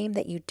 It's a game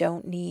that you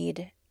don't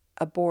need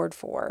a board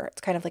for.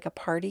 It's kind of like a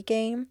party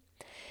game.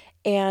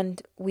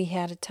 And we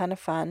had a ton of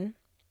fun.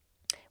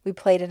 We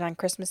played it on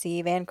Christmas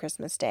Eve and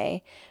Christmas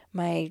Day.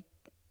 My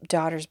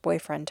daughter's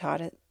boyfriend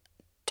taught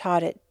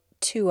it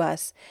to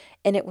us,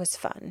 and it was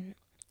fun.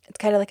 It's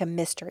kind of like a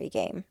mystery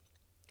game,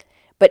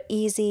 but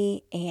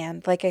easy.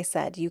 And like I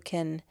said, you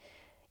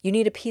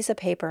need a piece of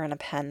paper and a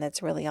pen.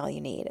 That's really all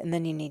you need. And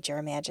then you need your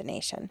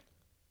imagination.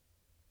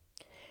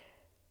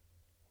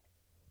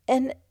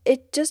 And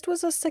it just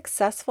was a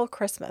successful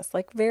Christmas,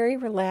 like very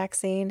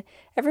relaxing.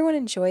 Everyone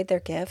enjoyed their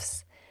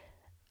gifts.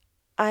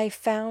 I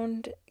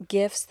found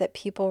gifts that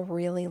people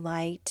really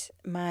liked.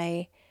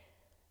 I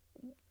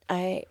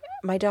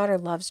my daughter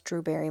loves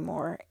Drew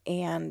Barrymore,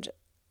 and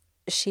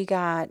she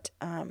got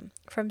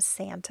from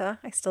Santa.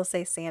 I still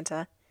say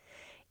Santa,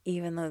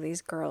 even though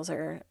these girls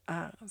are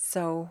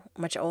so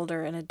much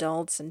older and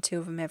adults, and two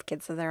of them have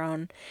kids of their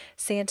own.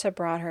 Santa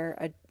brought her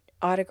a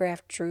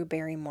autographed Drew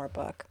Barrymore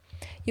book.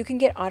 You can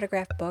get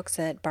autographed books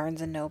at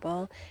Barnes and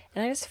Noble,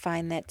 and I just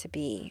find that to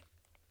be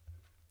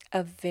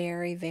a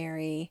very,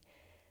 very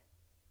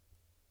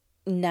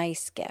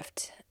nice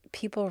gift.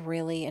 People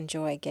really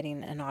enjoy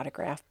getting an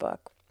autographed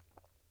book.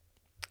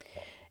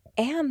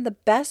 And the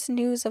best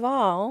news of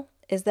all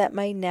is that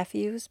my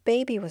nephew's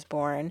baby was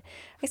born.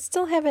 I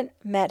still haven't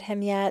met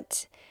him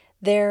yet.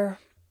 They're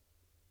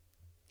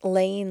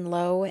laying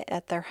low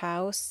at their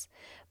house,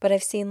 but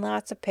I've seen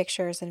lots of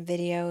pictures and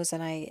videos,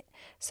 and I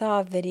saw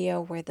a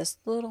video where this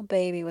little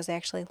baby was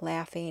actually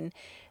laughing.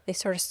 They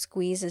sort of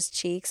squeeze his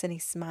cheeks and he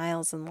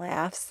smiles and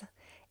laughs.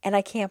 And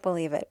I can't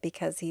believe it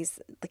because he's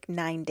like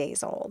 9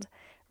 days old.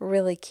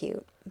 Really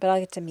cute, but I'll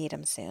get to meet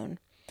him soon.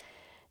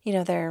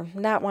 They're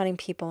not wanting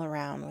people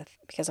around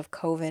because of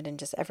COVID, and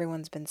just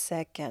everyone's been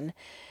sick, and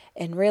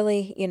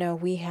really,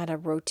 we had a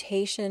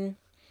rotation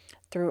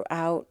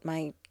throughout.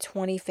 My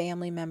 20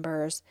 family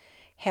members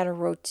had a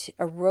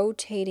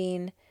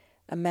rotating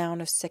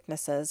amount of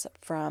sicknesses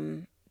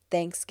from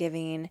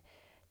Thanksgiving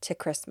to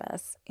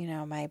Christmas.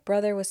 My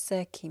brother was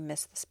sick. He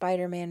missed the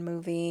Spider-Man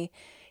movie.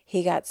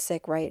 He got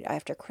sick right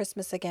after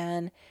Christmas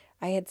again.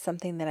 I had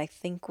something that I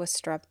think was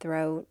strep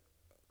throat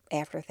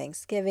after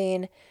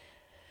Thanksgiving.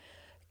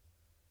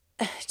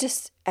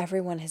 Just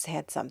everyone has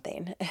had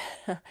something.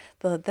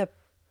 The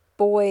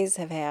boys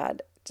have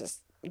had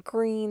just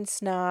green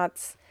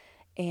snots,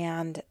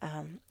 and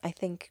I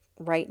think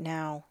right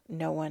now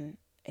no one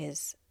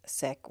is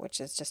sick, which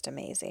is just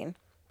amazing.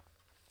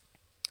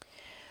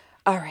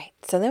 All right,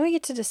 so then we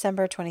get to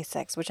December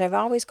 26th, which I've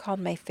always called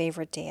my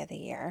favorite day of the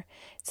year.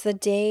 It's the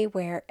day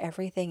where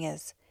everything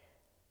is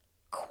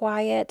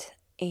quiet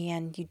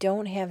and you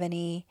don't have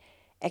any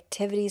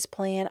activities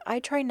planned. I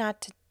try not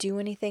to do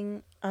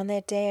anything on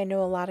that day. I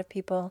know a lot of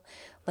people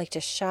like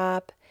to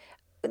shop.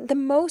 The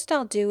most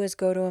I'll do is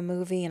go to a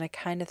movie, and I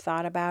kind of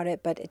thought about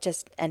it, but it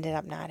just ended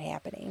up not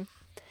happening.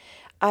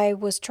 I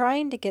was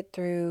trying to get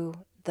through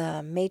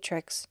the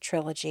Matrix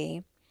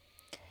trilogy,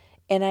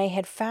 and I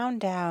had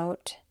found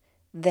out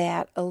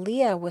that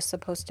Aaliyah was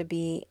supposed to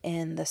be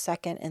in the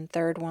second and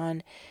third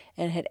one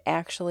and had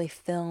actually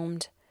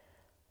filmed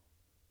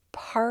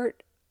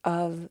part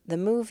of the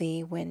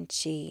movie when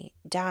she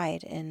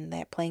died in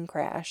that plane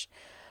crash.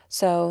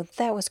 So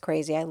that was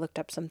crazy. I looked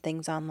up some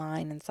things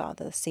online and saw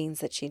the scenes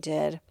that she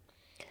did,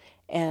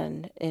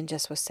 and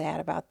just was sad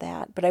about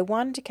that. But I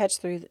wanted to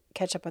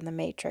catch up on the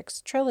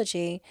Matrix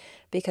trilogy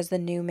because the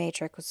new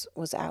Matrix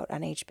was out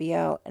on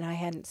HBO, and I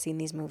hadn't seen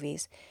these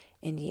movies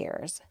in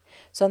years.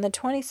 So on the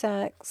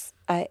 26th,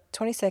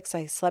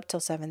 I slept till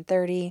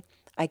 7:30.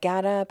 I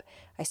got up,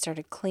 I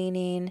started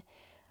cleaning.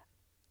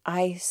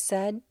 I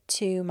said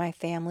to my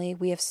family,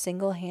 we have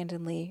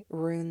single-handedly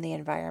ruined the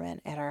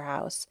environment at our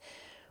house.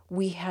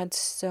 We had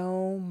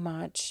so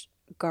much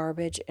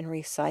garbage and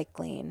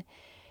recycling,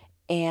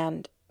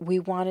 and we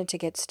wanted to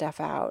get stuff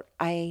out.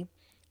 I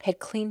had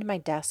cleaned my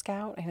desk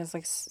out, and it was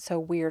like so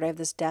weird. I have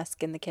this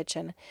desk in the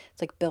kitchen.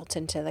 It's like built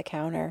into the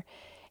counter.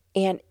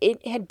 And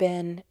it had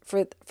been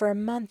for a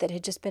month, it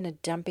had just been a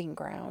dumping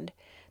ground.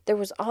 There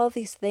was all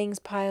these things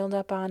piled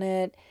up on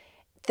it,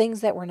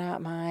 things that were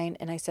not mine,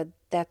 and I said,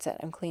 "That's it.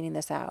 I'm cleaning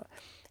this out."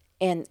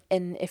 And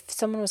if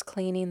someone was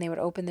cleaning, they would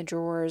open the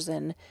drawers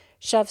and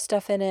shove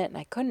stuff in it, and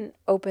I couldn't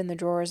open the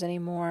drawers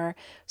anymore.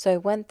 So I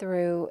went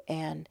through,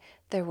 and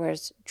there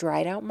was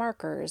dried out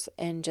markers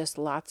and just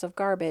lots of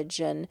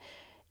garbage, and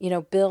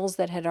bills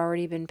that had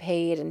already been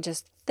paid, and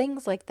just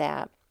things like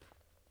that.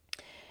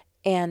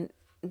 And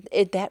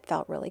that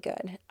felt really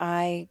good.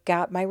 I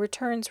got my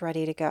returns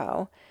ready to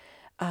go.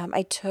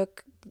 I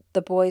took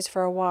the boys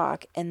for a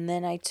walk, and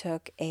then I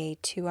took a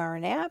 2-hour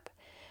nap.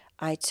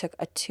 I took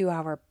a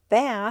 2-hour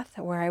bath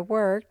where I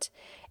worked,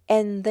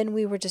 and then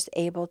we were just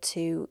able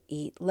to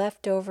eat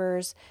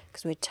leftovers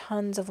because we had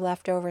tons of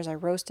leftovers. I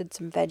roasted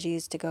some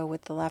veggies to go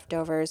with the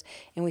leftovers,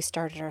 and we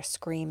started our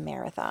Scream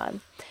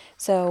marathon.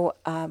 So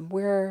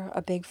we're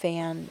a big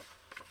fan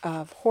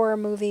of horror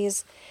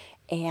movies,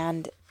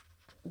 and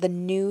the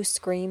new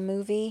Scream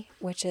movie,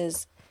 which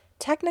is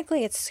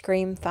technically it's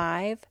Scream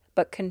 5,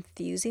 but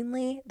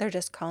confusingly, they're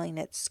just calling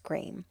it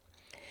Scream.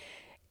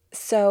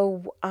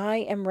 So I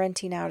am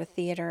renting out a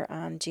theater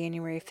on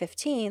January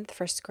 15th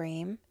for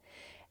Scream.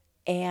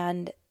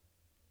 and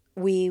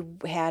we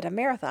had a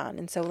marathon.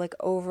 And so like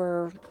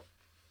over,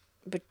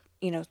 but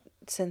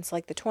since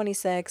like the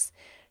 26th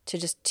to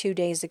just 2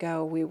 days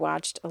ago, we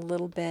watched a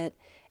little bit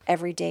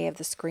every day of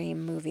the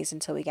Scream movies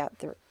until we got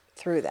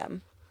through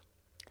them.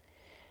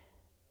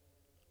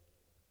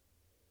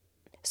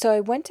 So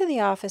I went to the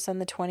office on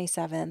the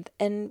 27th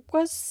and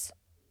was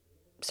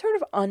sort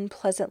of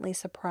unpleasantly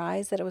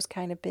surprised that it was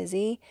kind of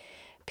busy.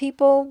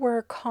 People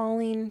were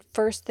calling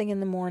first thing in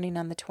the morning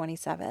on the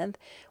 27th,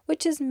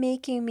 which is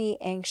making me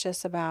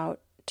anxious about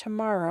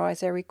tomorrow.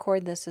 As I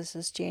record this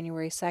is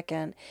January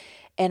 2nd.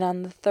 And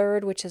on the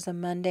 3rd, which is a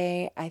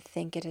Monday, I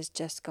think it is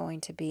just going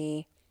to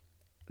be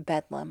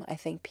bedlam. I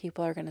think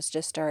people are going to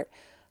just start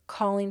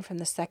calling from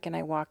the second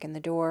I walk in the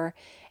door.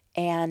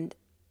 And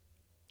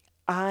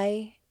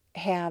I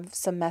have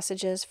some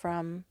messages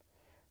from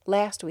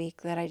last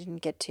week that I didn't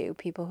get to.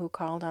 People who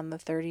called on the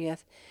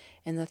 30th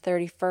and the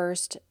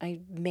 31st. I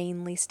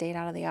mainly stayed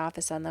out of the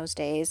office on those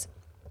days.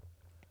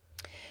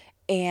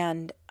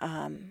 And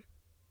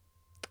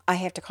I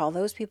have to call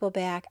those people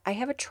back. I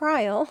have a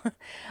trial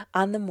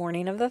on the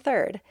morning of the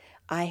 3rd.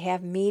 I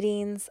have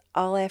meetings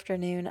all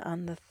afternoon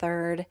on the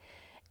 3rd.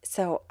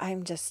 So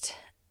I'm just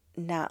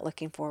not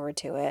looking forward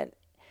to it.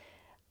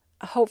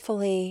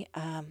 Hopefully,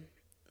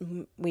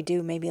 we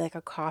do maybe like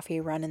a coffee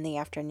run in the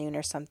afternoon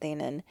or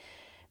something and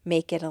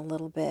make it a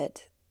little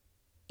bit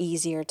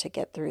easier to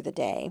get through the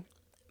day.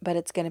 But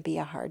it's going to be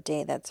a hard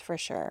day, that's for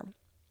sure.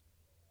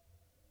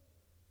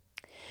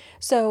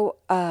 So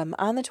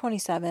on the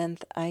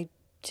 27th, I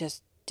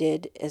just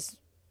did as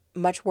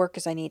much work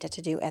as I needed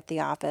to do at the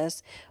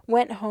office,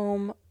 went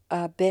home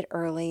a bit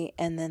early,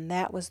 and then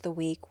that was the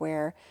week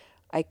where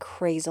I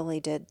crazily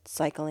did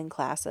cycling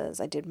classes.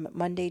 I did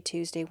Monday,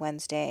 Tuesday,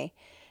 Wednesday,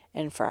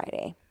 and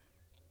Friday.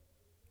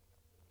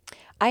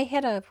 I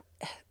had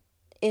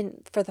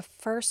for the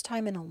first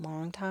time in a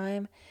long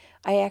time,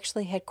 I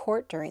actually had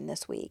court during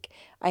this week.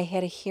 I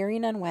had a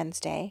hearing on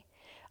Wednesday.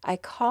 I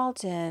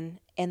called in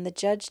and the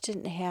judge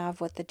didn't have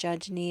what the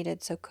judge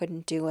needed, so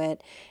couldn't do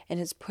it, and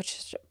it's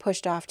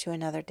pushed off to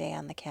another day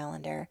on the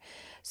calendar.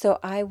 So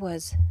I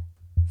was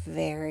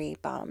very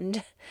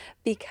bummed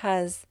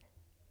because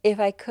if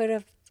I could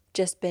have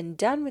just been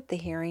done with the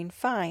hearing,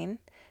 fine,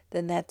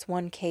 then that's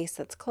one case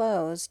that's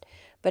closed.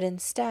 But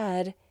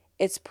instead,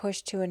 it's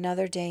pushed to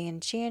another day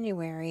in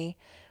January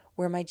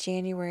where my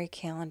January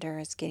calendar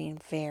is getting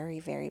very,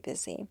 very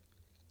busy.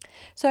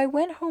 So I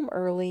went home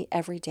early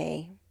every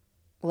day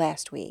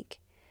last week.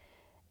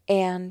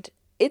 And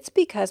it's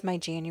because my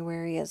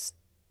January is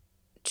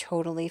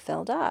totally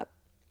filled up.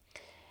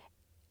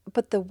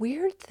 But the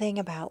weird thing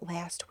about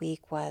last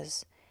week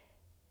was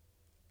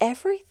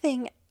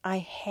everything I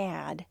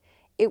had,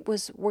 it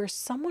was where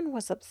someone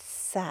was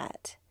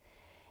upset.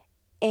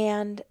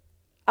 And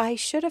I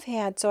should have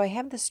had, so I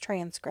have this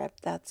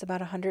transcript that's about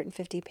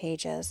 150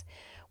 pages,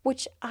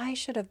 which I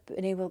should have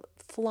been able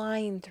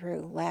flying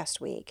through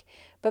last week.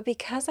 But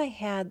because I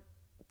had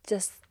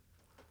this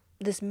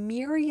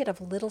myriad of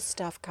little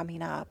stuff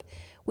coming up,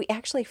 we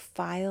actually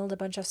filed a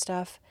bunch of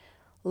stuff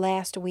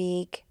last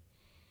week.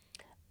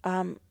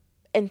 And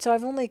so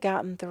I've only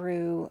gotten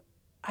through,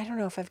 I don't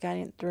know if I've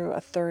gotten through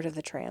a third of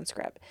the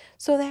transcript.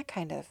 So that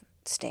kind of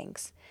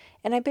stinks.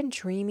 And I've been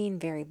dreaming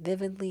very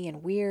vividly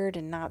and weird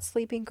and not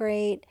sleeping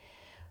great.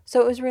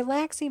 So it was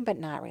relaxing, but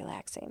not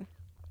relaxing.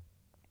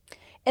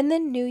 And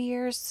then New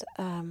Year's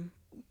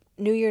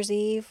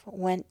Eve,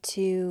 went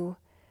to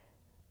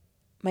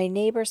my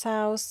neighbor's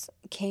house,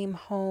 came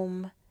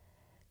home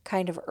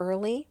kind of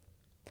early,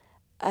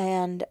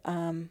 and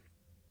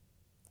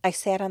I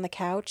sat on the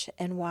couch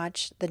and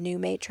watched the new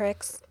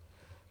Matrix,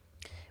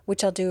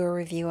 which I'll do a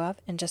review of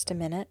in just a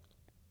minute.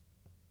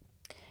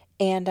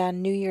 And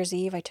on New Year's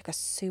Eve, I took a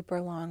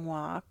super long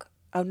walk.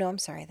 Oh, no, I'm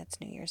sorry, that's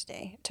New Year's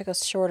Day. I took a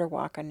shorter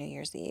walk on New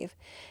Year's Eve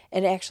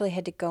and actually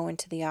had to go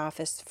into the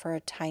office for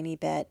a tiny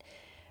bit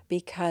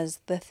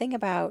because the thing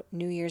about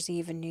New Year's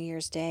Eve and New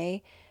Year's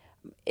Day,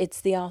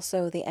 it's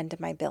also the end of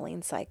my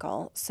billing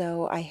cycle.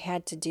 So I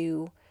had to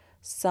do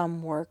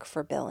some work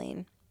for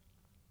billing.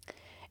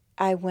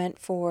 I went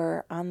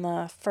on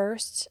the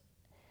 1st,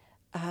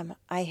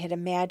 I had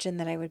imagined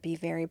that I would be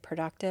very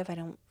productive. I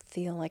don't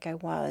feel like I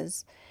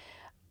was.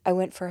 I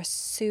went for a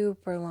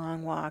super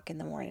long walk in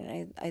the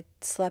morning. I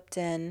slept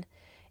in.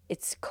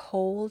 It's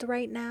cold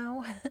right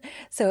now,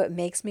 so it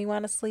makes me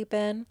want to sleep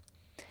in.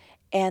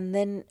 And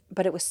then,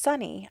 but it was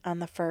sunny on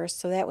the 1st,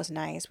 so that was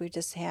nice. We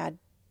just had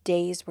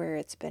days where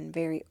it's been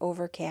very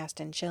overcast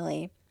and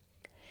chilly.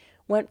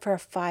 Went for a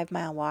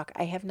 5-mile walk.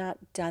 I have not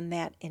done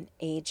that in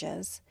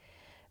ages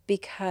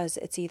because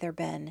it's either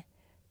been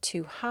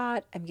too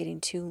hot, I'm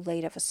getting too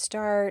late of a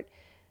start,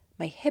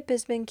 my hip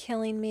has been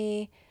killing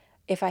me.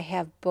 If I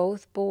have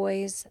both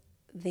boys,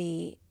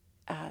 the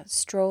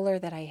stroller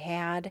that I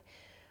had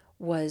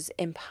was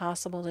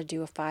impossible to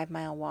do a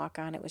 5-mile walk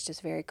on. It was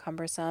just very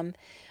cumbersome.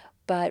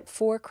 But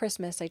for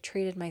Christmas, I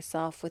treated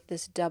myself with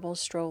this double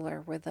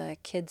stroller where the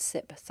kids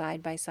sit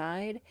side by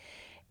side.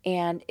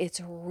 And it's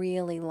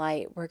really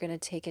light. We're going to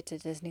take it to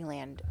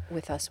Disneyland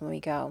with us when we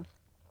go.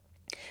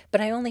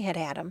 But I only had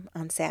Adam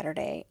on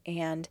Saturday,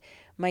 and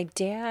my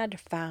dad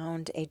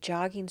found a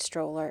jogging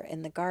stroller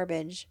in the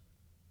garbage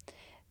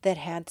that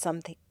had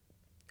something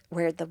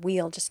where the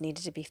wheel just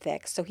needed to be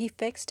fixed. So he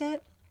fixed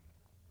it,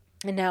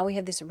 and now we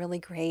have this really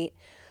great,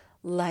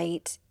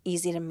 light,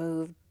 easy to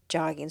move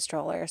jogging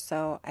stroller.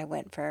 So I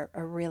went for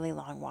a really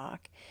long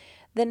walk.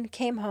 Then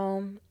came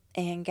home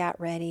and got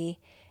ready,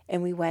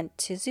 and we went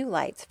to Zoo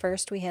Lights.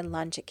 First, we had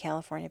lunch at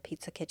California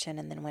Pizza Kitchen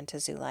and then went to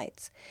Zoo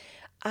Lights.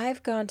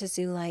 I've gone to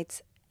Zoo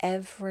Lights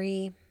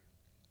every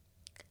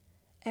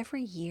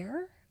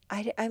year.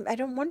 I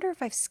don't wonder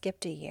if I've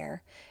skipped a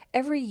year.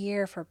 Every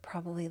year for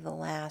probably the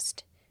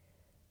last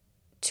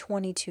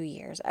 22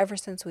 years, ever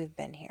since we've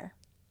been here.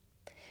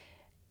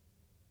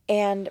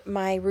 And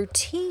my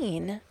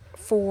routine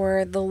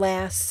for the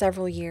last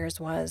several years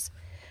was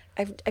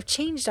I've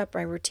changed up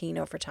my routine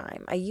over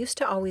time. I used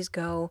to always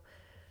go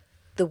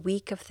the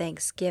week of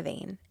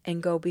Thanksgiving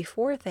and go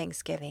before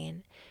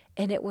Thanksgiving,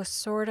 and it was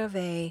sort of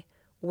a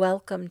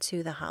welcome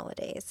to the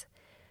holidays.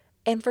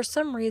 And for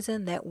some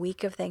reason, that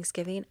week of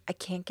Thanksgiving, I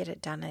can't get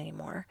it done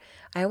anymore.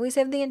 I always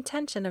have the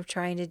intention of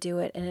trying to do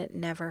it, and it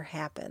never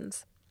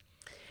happens.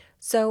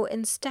 So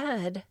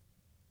instead,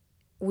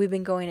 we've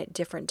been going at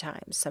different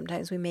times.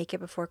 Sometimes we make it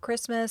before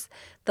Christmas.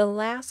 The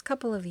last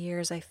couple of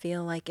years, I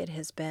feel like it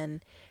has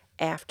been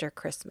after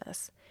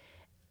Christmas.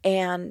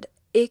 And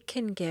it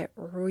can get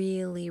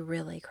really,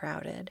 really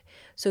crowded.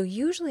 So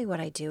usually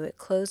what I do, it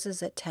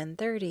closes at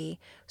 10:30,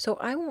 so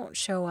I won't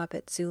show up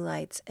at Zoo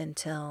Lights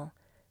until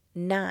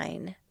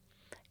 9,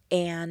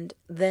 and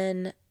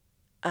then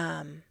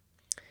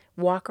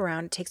walk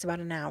around. It takes about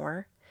an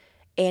hour.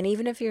 And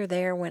even if you're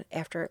there when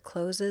after it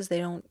closes, they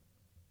don't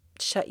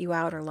shut you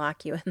out or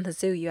lock you in the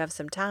zoo. You have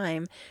some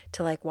time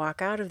to like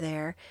walk out of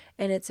there,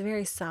 and it's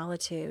very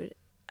solitude.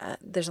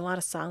 There's a lot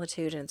of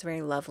solitude, and it's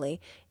very lovely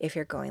if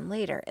you're going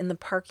later. And the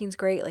parking's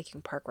great, like you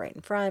can park right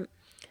in front.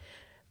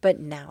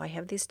 But now I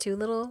have these two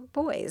little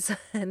boys,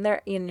 and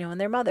and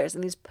their mothers,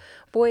 and these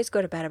boys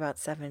go to bed about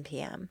 7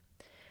 p.m.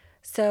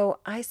 So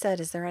I said,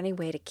 is there any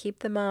way to keep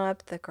them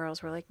up? The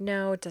girls were like,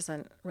 no, it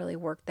doesn't really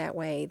work that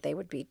way. They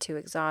would be too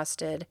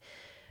exhausted.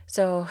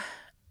 So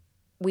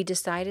we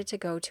decided to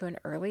go to an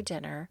early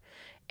dinner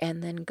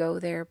and then go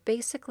there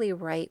basically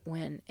right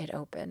when it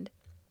opened.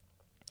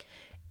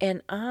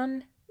 And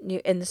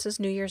this is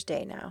New Year's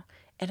Day now,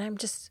 and I'm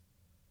just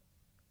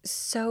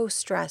so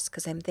stressed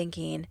because I'm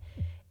thinking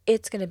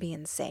it's going to be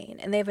insane.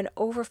 And they have an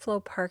overflow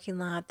parking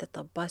lot that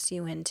they'll bus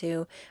you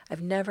into.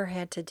 I've never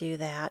had to do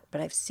that, but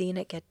I've seen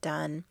it get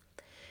done.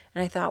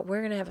 And I thought,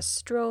 we're going to have a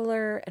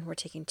stroller and we're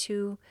taking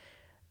 2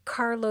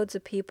 carloads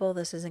of people.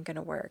 This isn't going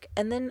to work.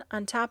 And then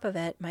on top of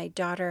it, my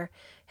daughter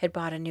had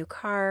bought a new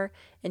car,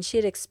 and she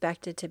had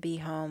expected to be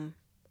home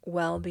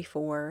well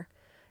before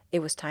it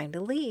was time to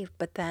leave.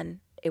 But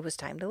then it was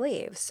time to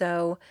leave.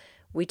 So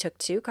we took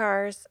 2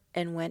 cars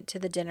and went to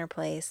the dinner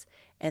place.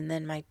 And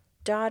then my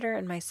daughter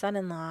and my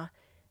son-in-law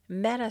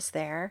met us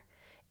there.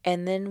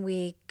 And then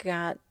we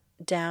got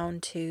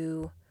down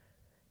to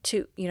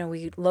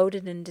we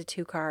loaded into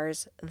 2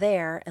 cars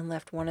there and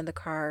left one of the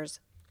cars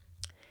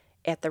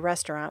at the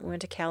restaurant. We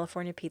went to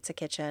California Pizza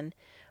Kitchen,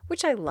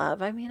 which I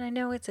love. I mean, I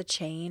know it's a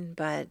chain,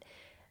 but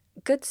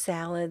good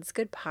salads,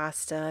 good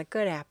pasta,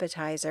 good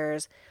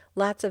appetizers,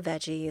 lots of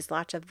veggies,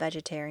 lots of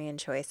vegetarian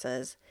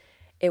choices.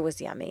 It was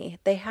yummy.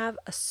 They have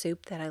a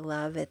soup that I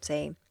love. It's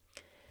a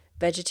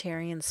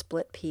vegetarian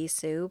split pea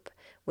soup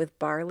with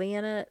barley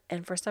in it,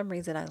 and for some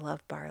reason I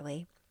love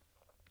barley.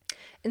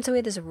 And so we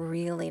had this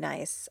really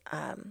nice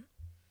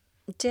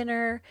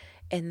dinner,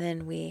 and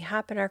then we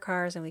hop in our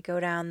cars and we go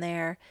down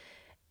there,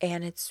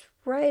 and it's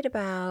right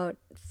about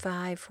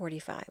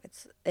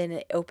 5:45. And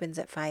it opens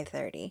at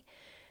 5:30.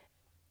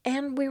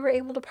 And we were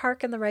able to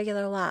park in the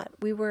regular lot.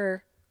 We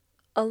were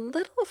a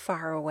little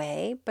far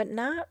away, but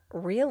not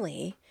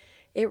really.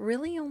 It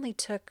really only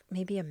took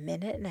maybe a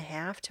minute and a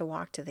half to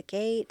walk to the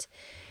gate.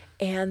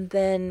 And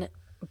then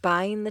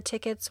buying the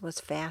tickets was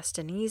fast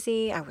and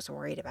easy. I was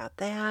worried about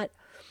that.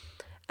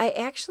 I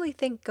actually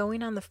think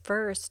going on the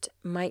 1st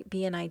might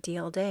be an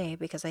ideal day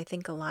because I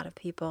think a lot of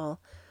people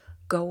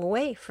go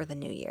away for the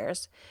New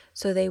Year's.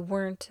 So they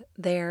weren't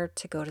there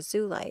to go to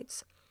Zoo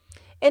Lights.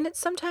 And it's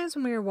sometimes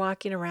when we were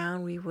walking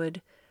around, we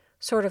would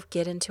sort of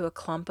get into a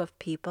clump of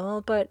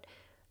people, but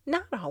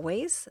not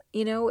always.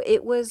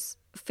 It was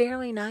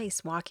fairly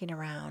nice walking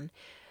around.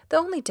 The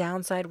only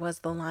downside was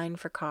the line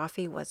for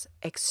coffee was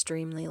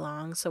extremely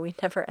long, so we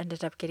never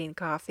ended up getting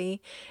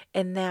coffee.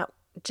 And that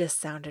just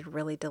sounded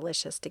really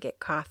delicious to get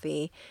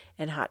coffee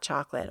and hot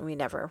chocolate, and we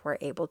never were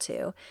able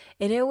to.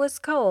 And it was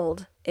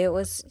cold. It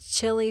was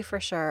chilly for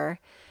sure.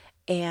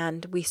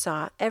 And we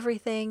saw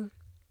everything.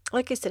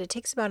 Like I said, it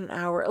takes about an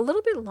hour, a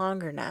little bit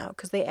longer now,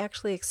 because they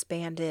actually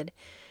expanded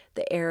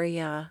the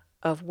area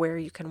of where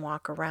you can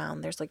walk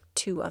around. There's like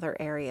 2 other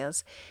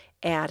areas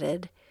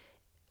added.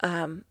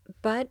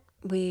 But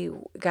we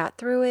got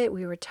through it.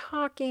 We were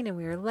talking and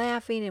we were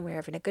laughing and we were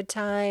having a good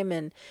time.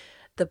 And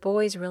the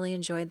boys really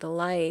enjoyed the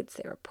lights.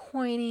 They were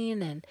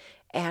pointing and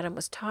Adam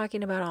was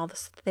talking about all the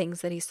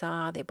things that he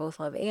saw. They both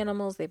love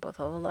animals. They both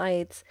love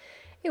lights.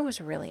 It was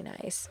really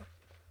nice.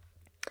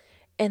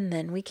 And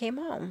then we came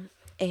home.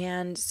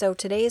 And so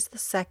today is the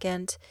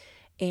 2nd,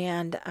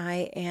 and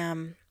I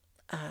am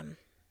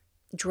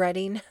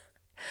dreading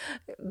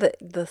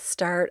the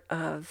start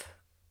of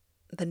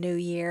the new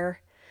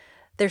year.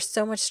 There's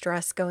so much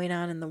stress going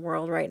on in the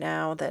world right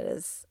now that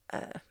is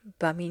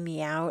bumming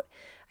me out.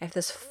 I have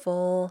this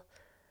full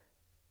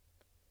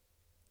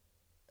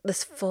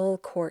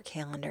court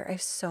calendar. I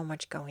have so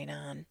much going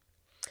on.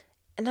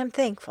 And I'm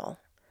thankful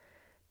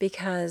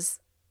because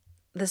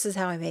this is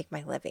how I make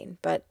my living,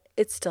 but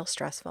it's still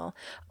stressful.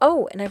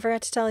 Oh, and I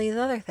forgot to tell you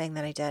the other thing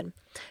that I did.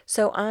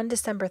 So on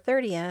December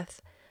 30th,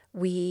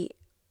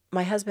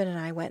 my husband and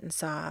I went and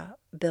saw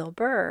Bill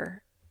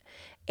Burr,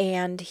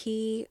 and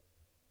he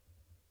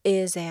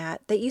is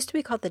that used to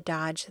be called the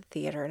Dodge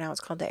Theater. Now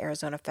it's called the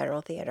Arizona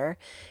Federal Theater.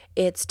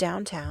 It's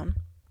downtown.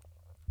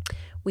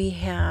 We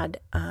had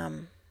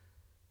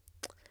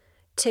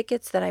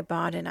tickets that I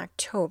bought in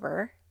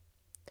October,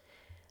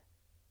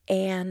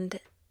 and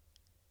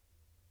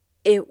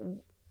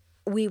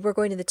we were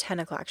going to the 10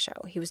 o'clock show.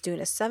 He was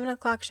doing a 7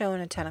 o'clock show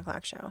and a 10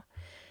 o'clock show.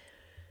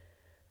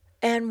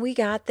 And we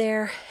got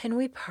there and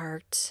we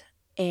parked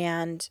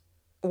and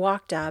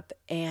walked up,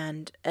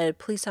 and a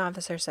police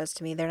officer says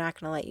to me, they're not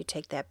going to let you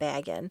take that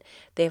bag in.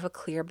 They have a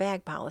clear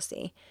bag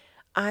policy.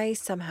 I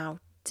somehow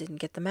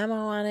didn't get the memo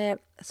on it.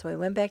 So we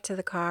went back to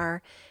the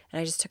car and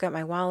I just took out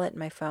my wallet and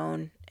my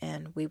phone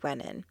and we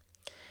went in.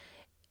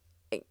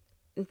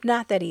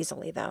 Not that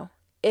easily though.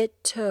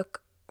 It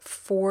took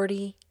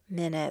 40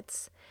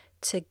 minutes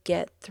to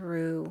get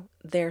through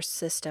their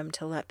system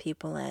to let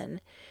people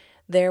in.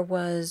 There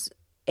was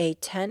a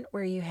tent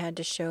where you had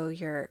to show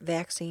your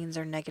vaccines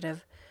or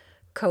negative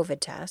COVID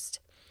test,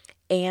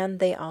 and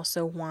they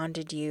also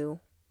wanted you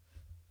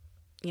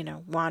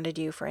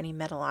for any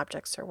metal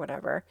objects or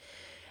whatever.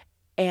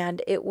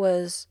 And it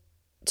was,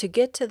 to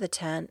get to the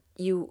tent,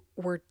 you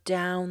were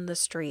down the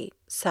street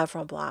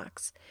several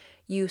blocks.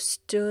 You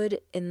stood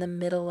in the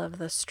middle of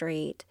the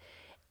street,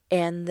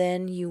 and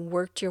then you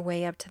worked your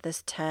way up to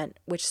this tent,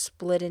 which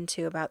split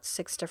into about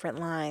 6 different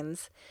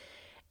lines.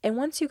 And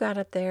once you got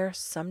up there,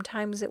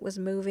 sometimes it was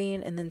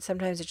moving, and then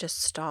sometimes it just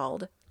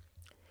stalled.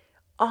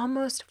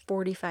 Almost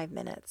 45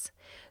 minutes.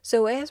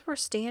 So as we're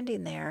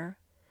standing there,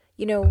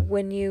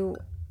 when you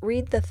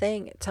read the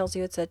thing, it tells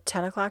you it's a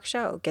 10 o'clock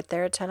show. Get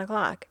there at 10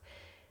 o'clock.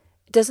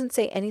 It doesn't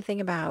say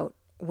anything about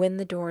when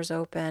the doors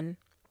open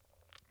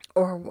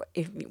or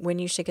when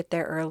you should get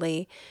there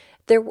early.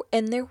 There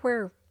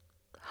were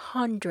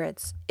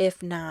hundreds,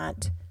 if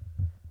not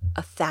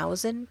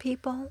 1,000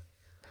 people,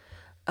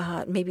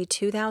 maybe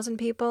 2,000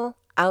 people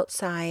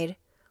outside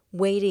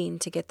waiting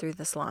to get through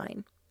this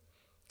line.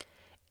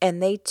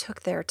 And they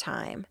took their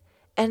time.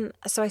 And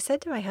so I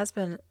said to my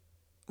husband,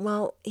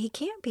 well, he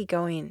can't be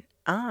going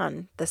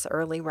on this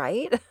early,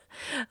 right?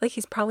 Like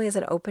he's probably has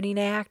an opening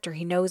act, or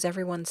he knows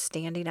everyone's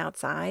standing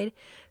outside,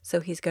 so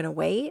he's going to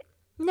wait.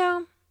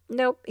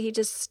 Nope. He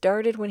just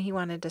started when he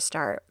wanted to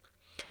start.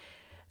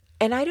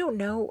 And I don't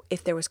know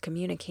if there was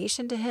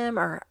communication to him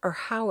or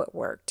how it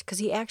worked, because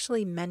he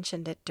actually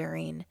mentioned it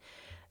during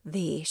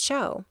the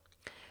show.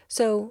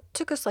 So it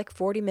took us like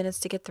 40 minutes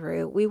to get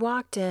through. We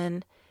walked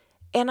in.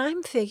 And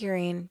I'm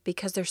figuring,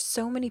 because there were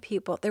so many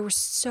people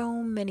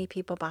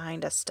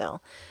behind us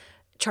still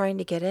trying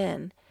to get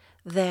in,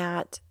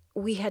 that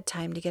we had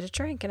time to get a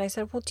drink. And I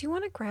said, well, do you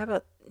want to grab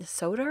a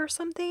soda or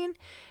something?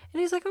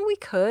 And he's like, oh, we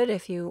could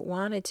if you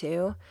wanted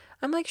to.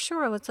 I'm like,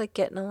 sure, let's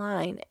get in a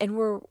line. And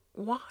we're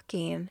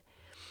walking.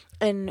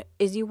 And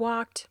as you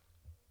walked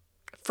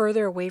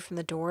further away from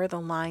the door, the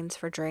lines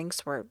for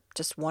drinks were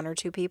just 1 or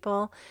 2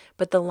 people,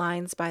 but the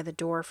lines by the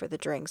door for the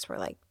drinks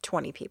were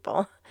 20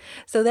 people.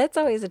 So that's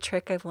always a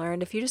trick I've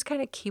learned. If you just kind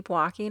of keep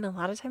walking, a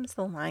lot of times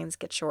the lines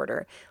get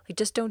shorter.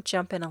 Just don't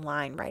jump in a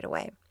line right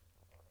away.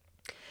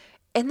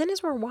 And then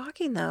as we're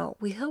walking though,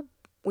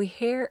 we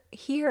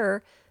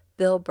hear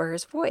Bill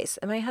Burr's voice.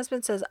 And my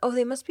husband says, oh,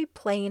 they must be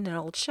playing an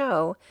old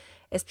show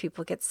as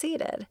people get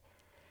seated.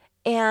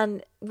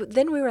 And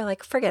then we were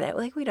like, forget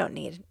it. We don't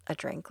need a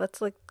drink.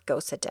 Let's go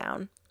sit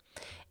down.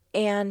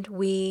 And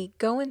we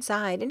go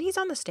inside, and he's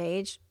on the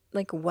stage,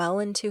 well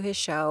into his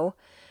show.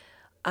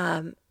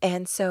 And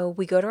so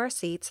we go to our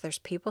seats. There's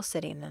people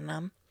sitting in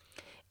them.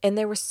 And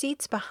there were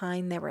seats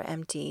behind that were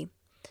empty.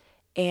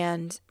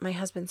 And my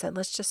husband said,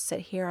 let's just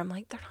sit here. I'm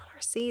like, they're not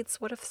our seats.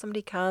 What if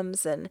somebody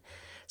comes? And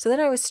so then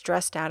I was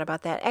stressed out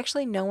about that.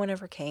 Actually, no one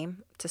ever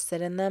came to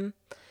sit in them.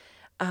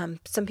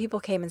 Some people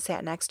came and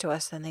sat next to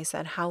us, and they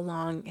said, how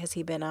long has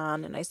he been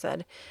on? And I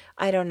said,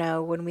 I don't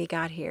know. When we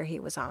got here, he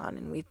was on,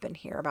 and we've been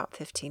here about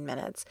 15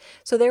 minutes.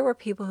 So there were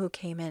people who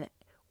came in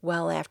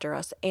well after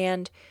us.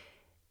 And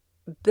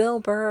Bill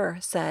Burr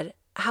said,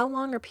 how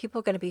long are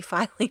people going to be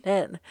filing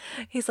in?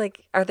 He's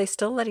like, are they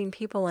still letting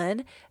people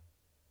in?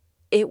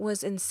 It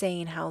was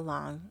insane how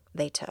long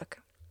they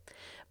took.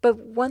 But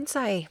once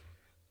I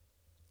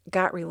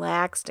got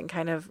relaxed and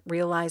kind of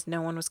realized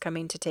no one was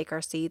coming to take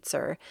our seats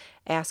or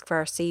ask for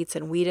our seats,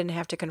 and we didn't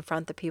have to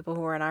confront the people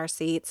who were in our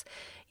seats,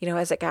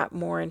 as it got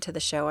more into the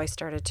show, I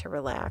started to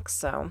relax.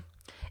 So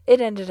it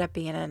ended up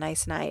being a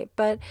nice night.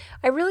 But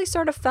I really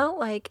sort of felt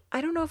like,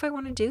 I don't know if I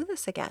want to do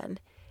this again.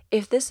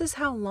 If this is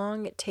how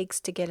long it takes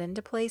to get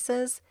into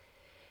places.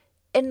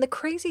 And the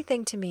crazy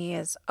thing to me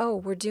is, oh,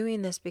 we're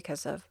doing this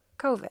because of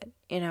COVID.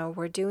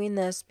 We're doing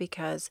this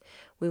because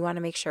we want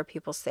to make sure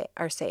people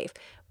are safe.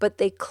 But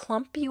they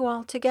clump you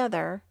all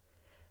together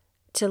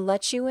to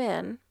let you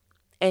in,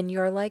 and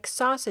you're like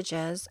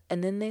sausages,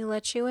 and then they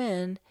let you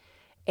in.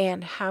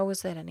 And how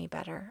is that any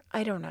better?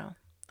 I don't know.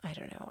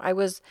 I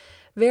was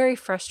very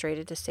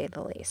frustrated, to say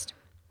the least.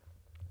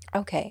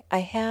 Okay, I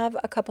have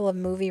a couple of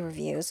movie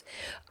reviews.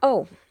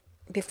 Oh,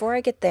 before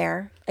I get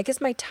there, I guess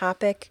my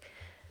topic,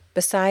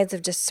 besides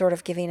of just sort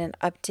of giving an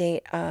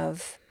update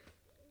of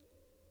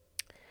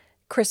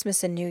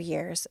Christmas and New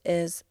Year's,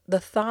 is the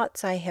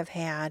thoughts I have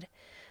had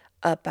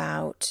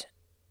about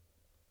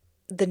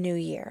the new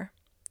year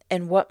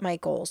and what my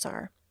goals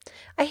are.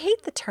 I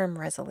hate the term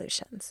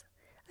resolutions.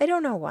 I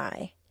don't know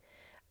why.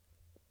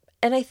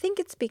 And I think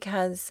it's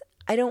because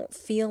I don't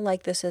feel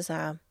like this is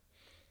a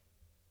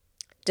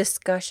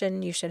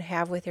discussion you should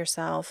have with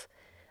yourself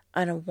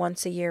on a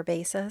once a year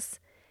basis.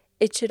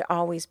 It should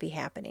always be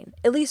happening.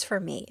 At least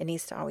for me, it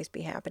needs to always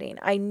be happening.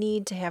 I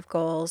need to have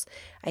goals.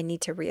 I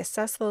need to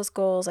reassess those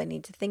goals. I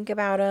need to think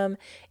about them.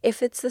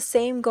 If it's the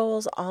same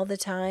goals all the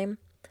time,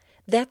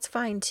 that's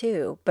fine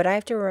too, but I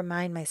have to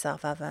remind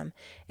myself of them,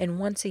 and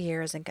once a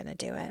year isn't going to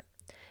do it.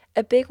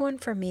 A big one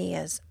for me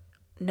is,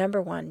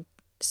 number one,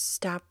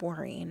 stop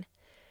worrying.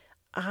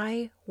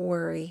 I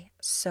worry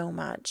so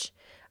much.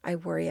 I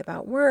worry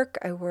about work.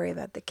 I worry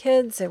about the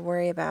kids. I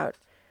worry about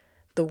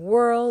the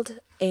world.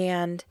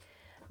 And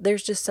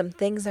there's just some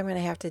things I'm going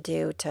to have to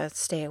do to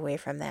stay away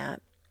from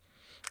that.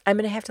 I'm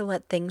going to have to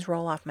let things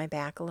roll off my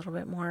back a little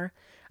bit more.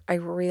 I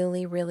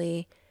really,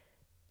 really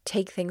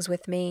take things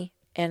with me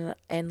and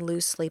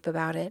lose sleep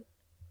about it,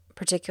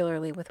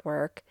 particularly with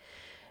work.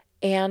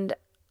 And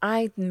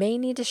I may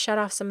need to shut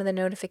off some of the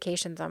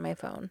notifications on my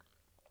phone.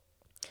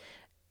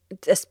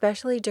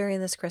 Especially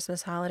during this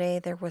Christmas holiday,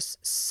 there was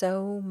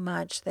so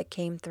much that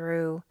came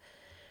through,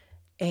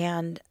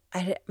 and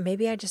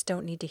maybe I just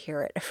don't need to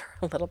hear it for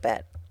a little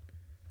bit.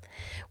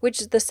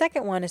 Which the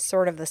second one is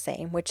sort of the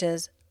same, which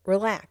is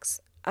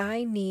relax.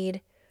 I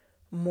need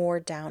more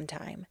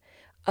downtime.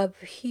 A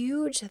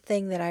huge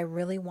thing that I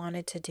really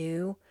wanted to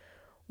do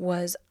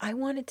was I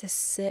wanted to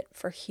sit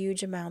for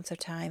huge amounts of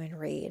time and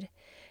read.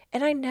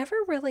 And I never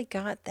really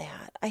got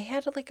that. I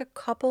had like a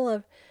couple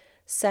of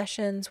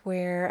sessions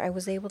where I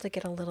was able to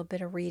get a little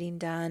bit of reading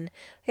done.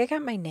 I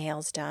got my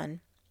nails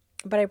done,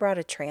 but I brought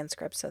a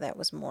transcript, so that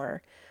was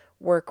more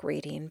work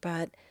reading.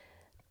 But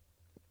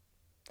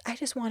I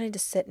just wanted to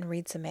sit and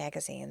read some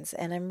magazines,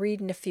 and I'm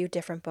reading a few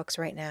different books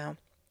right now.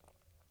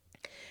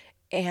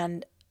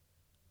 And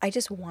I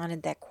just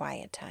wanted that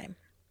quiet time.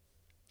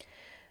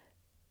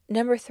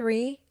 Number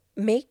 3,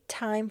 make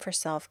time for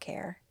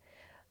self-care.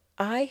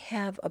 I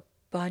have a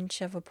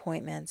bunch of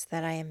appointments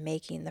that I am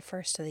making the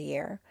first of the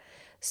year.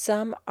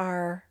 Some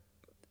are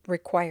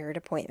required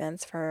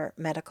appointments for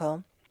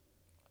medical,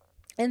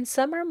 and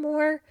some are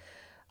more,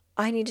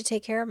 I need to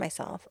take care of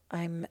myself.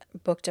 I'm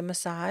booked a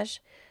massage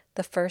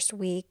the first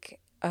week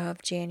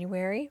of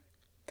January.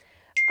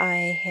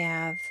 I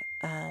have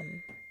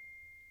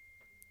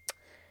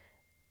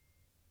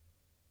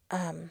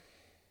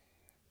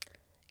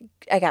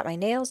I got my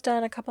nails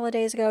done a couple of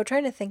days ago,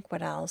 trying to think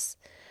what else.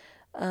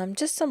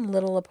 Just some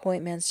little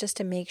appointments just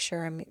to make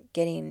sure I'm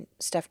getting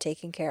stuff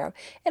taken care of.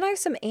 And I have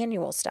some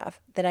annual stuff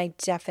that I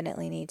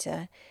definitely need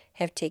to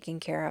have taken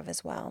care of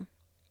as well.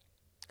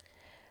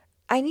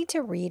 I need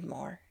to read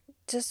more.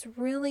 Just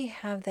really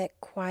have that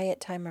quiet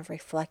time of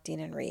reflecting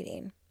and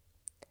reading.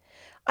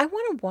 I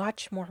want to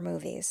watch more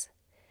movies.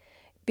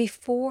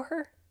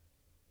 Before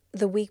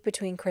the week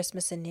between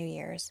Christmas and New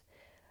Year's,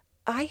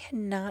 I had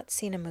not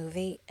seen a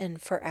movie in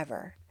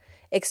forever,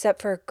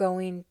 except for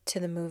going to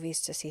the movies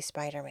to see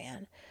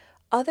Spider-Man.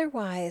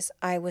 Otherwise,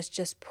 I was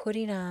just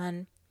putting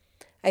on,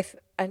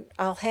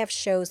 I'll have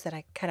shows that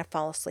I kind of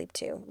fall asleep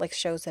to, like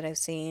shows that I've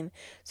seen,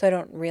 so I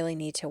don't really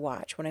need to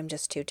watch when I'm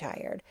just too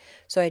tired.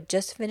 So I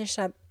just finished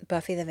up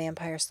Buffy the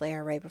Vampire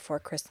Slayer right before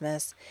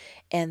Christmas,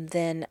 and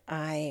then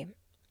I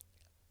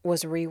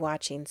was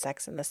rewatching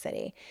Sex and the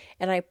City.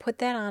 And I put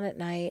that on at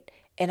night,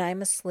 and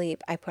I'm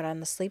asleep. I put on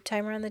the sleep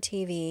timer on the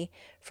TV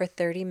for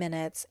 30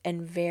 minutes,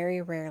 and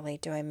very rarely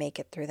do I make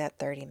it through that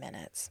 30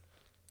 minutes.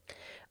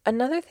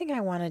 Another thing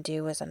I want to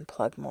do is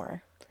unplug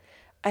more.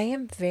 I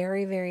am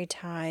very, very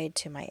tied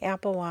to my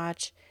Apple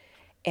Watch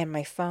and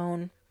my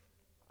phone.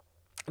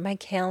 My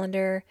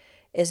calendar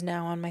is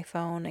now on my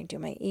phone. I do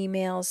my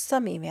emails,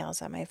 some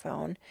emails on my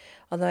phone,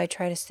 although I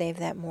try to save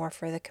that more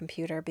for the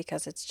computer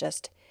because it's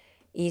just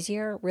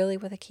easier really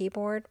with a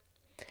keyboard.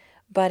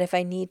 But if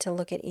I need to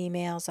look at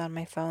emails on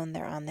my phone,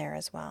 they're on there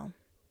as well.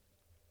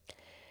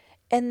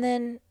 And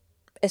then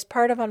as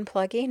part of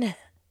unplugging,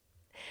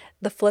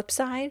 the flip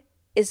side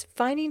is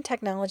finding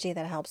technology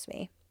that helps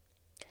me.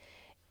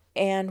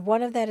 And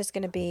one of that is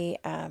going to be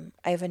I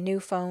have a new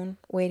phone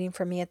waiting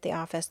for me at the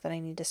office that I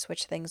need to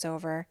switch things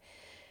over.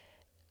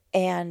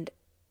 And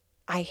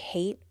I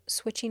hate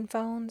switching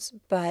phones,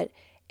 but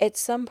at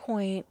some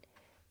point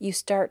your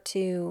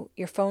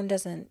phone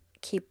doesn't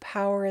keep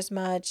power as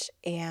much.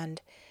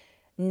 And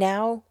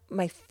now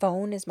my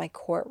phone is my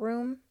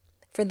courtroom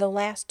for the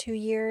last 2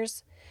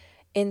 years.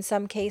 In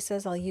some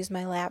cases, I'll use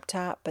my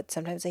laptop, but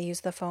sometimes I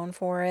use the phone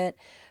for it.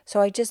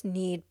 So I just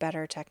need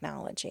better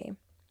technology.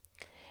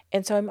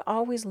 And so I'm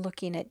always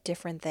looking at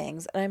different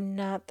things. And I'm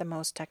not the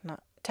most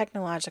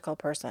technological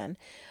person,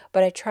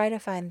 but I try to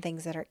find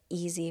things that are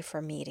easy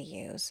for me to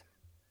use.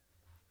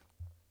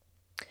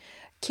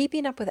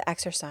 Keeping up with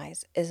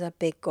exercise is a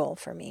big goal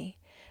for me.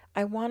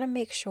 I want to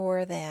make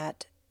sure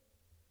that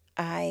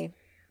I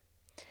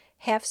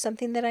have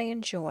something that I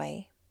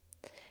enjoy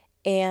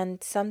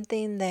and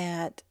something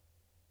that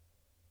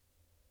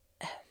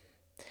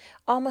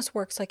almost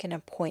works like an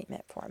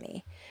appointment for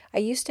me. I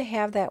used to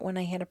have that when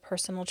I had a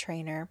personal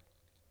trainer,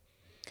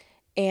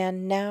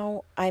 and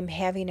now I'm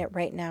having it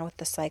right now with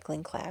the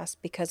cycling class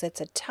because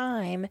it's a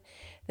time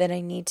that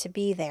I need to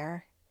be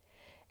there,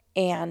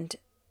 and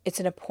it's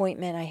an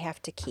appointment I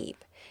have to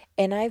keep.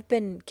 And I've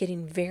been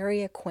getting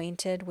very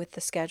acquainted with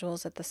the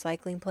schedules at the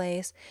cycling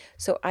place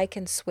so I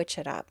can switch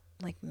it up.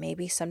 Like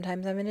maybe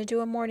sometimes I'm going to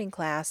do a morning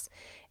class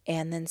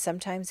and then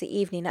sometimes the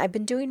evening. I've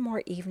been doing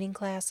more evening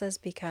classes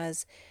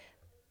because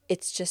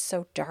it's just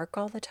so dark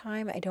all the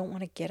time. I don't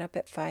want to get up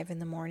at 5 in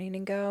the morning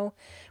and go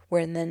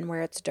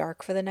where it's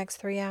dark for the next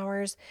 3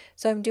 hours.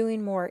 So I'm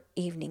doing more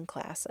evening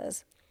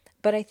classes.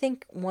 But I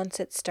think once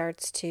it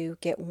starts to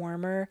get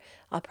warmer,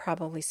 I'll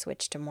probably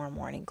switch to more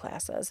morning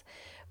classes.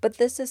 But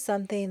this is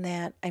something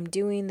that I'm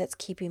doing that's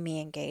keeping me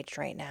engaged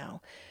right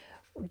now.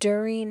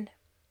 During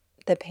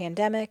the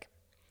pandemic,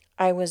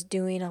 I was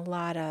doing a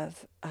lot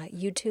of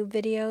YouTube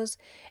videos,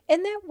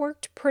 and that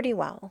worked pretty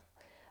well.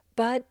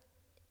 But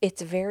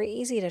it's very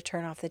easy to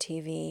turn off the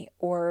TV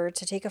or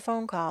to take a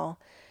phone call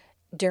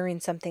during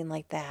something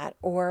like that,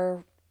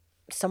 or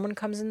someone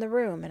comes in the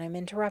room and I'm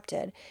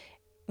interrupted.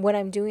 When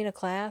I'm doing a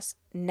class,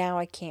 now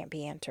I can't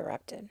be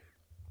interrupted.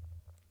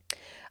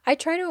 I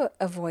try to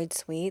avoid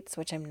sweets,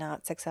 which I'm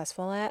not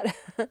successful at,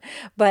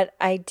 but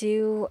I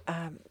do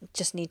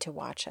just need to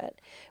watch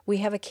it. We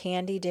have a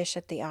candy dish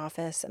at the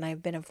office, and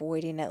I've been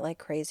avoiding it like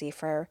crazy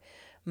for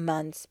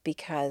months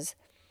because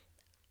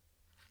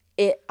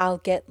I'll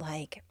get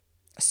like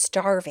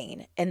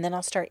starving and then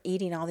I'll start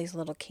eating all these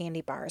little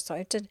candy bars. So I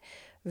have to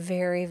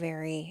very,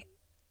 very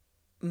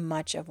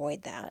much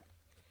avoid that.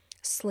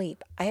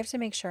 Sleep. I have to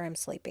make sure I'm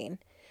sleeping.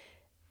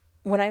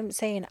 When I'm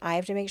saying I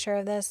have to make sure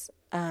of this,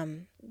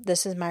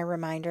 this is my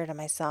reminder to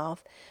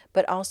myself,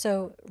 but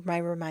also my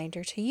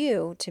reminder to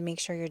you to make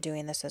sure you're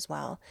doing this as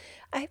well.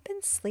 I've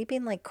been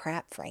sleeping like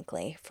crap,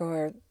 frankly,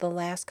 for the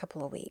last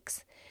couple of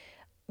weeks.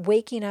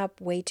 Waking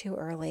up way too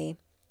early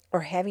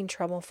or having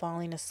trouble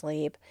falling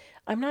asleep.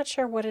 I'm not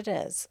sure what it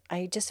is.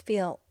 I just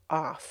feel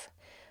off,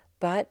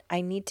 but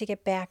I need to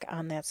get back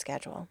on that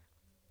schedule.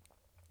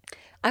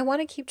 I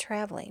want to keep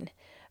traveling.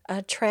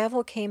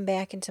 Travel came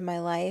back into my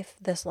life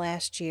this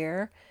last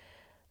year,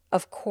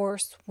 of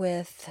course,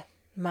 with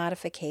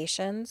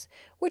modifications,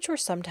 which were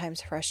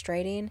sometimes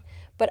frustrating,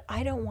 but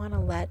I don't want to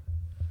let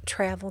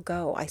travel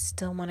go. I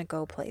still want to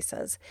go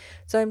places.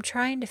 So I'm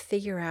trying to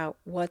figure out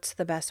what's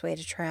the best way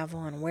to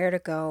travel and where to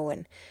go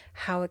and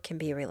how it can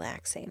be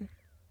relaxing.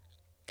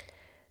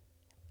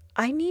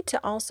 I need to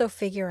also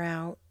figure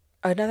out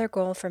another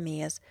goal for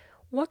me is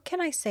what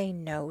can I say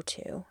no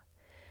to?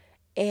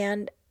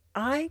 And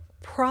I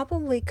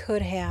probably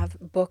could have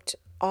booked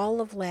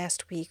all of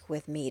last week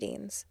with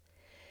meetings.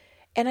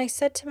 And I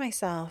said to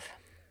myself,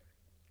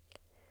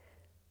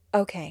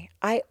 okay,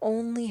 I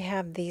only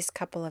have these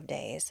couple of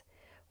days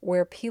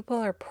where people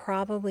are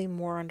probably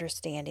more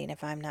understanding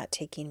if I'm not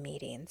taking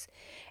meetings.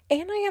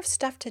 And I have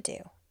stuff to do.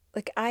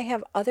 Like, I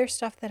have other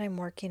stuff that I'm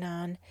working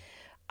on.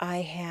 I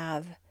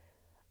have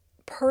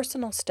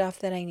personal stuff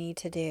that I need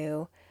to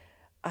do.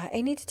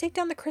 I need to take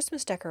down the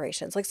Christmas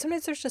decorations. Like,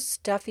 sometimes there's just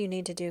stuff you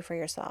need to do for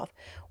yourself,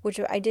 which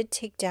I did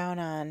take down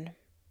on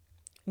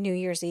New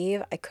Year's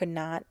Eve. I could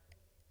not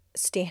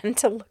stand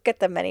to look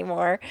at them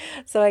anymore.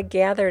 So I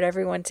gathered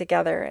everyone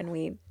together and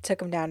we took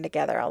them down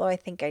together, although I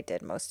think I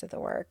did most of the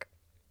work.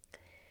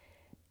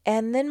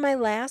 And then my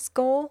last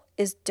goal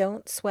is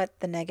don't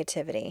sweat the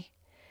negativity.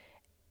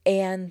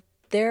 And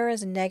there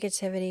is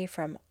negativity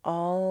from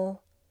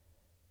all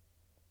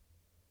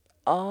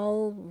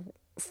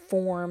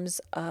forms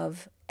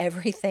of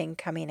everything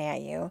coming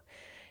at you.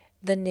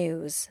 The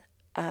news,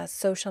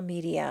 social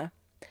media,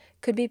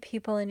 could be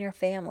people in your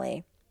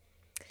family.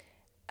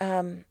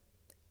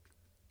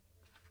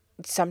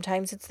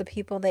 Sometimes it's the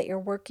people that you're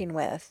working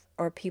with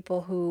or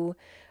people who,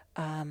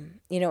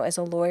 as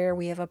a lawyer,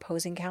 we have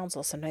opposing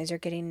counsel. Sometimes you're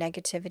getting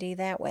negativity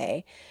that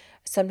way.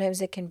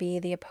 Sometimes it can be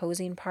the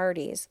opposing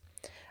parties.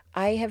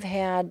 I have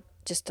had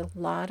just a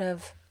lot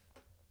of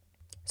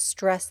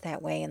stress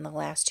that way in the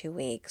last 2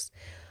 weeks.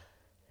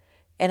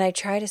 And I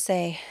try to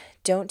say,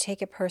 Don't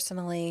take it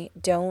personally.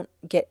 Don't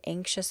get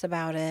anxious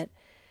about it,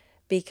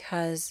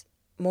 because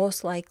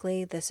most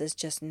likely this is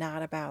just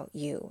not about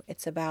you.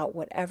 It's about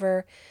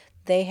whatever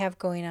they have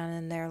going on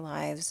in their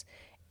lives,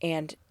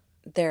 and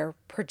they're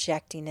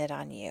projecting it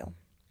on you.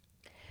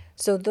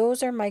 So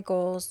those are my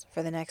goals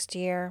for the next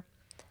year.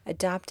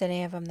 Adopt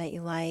any of them that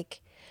you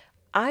like.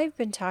 I've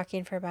been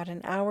talking for about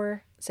an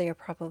hour, so you're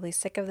probably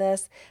sick of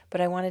this, but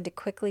I wanted to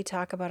quickly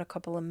talk about a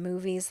couple of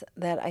movies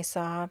that I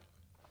saw.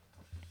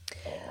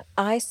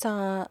 I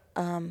saw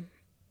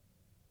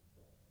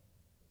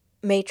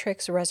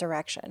Matrix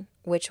Resurrection,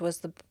 which was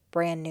the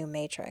brand new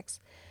Matrix.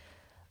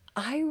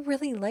 I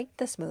really liked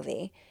this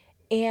movie,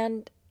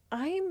 and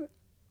I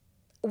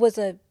was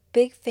a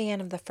big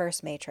fan of the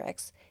first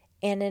Matrix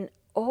and an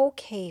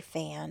okay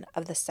fan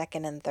of the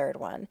second and third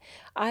one.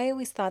 I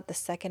always thought the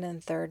second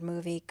and third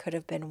movie could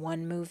have been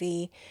one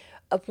movie.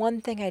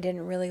 One thing I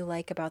didn't really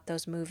like about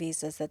those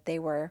movies is that they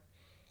were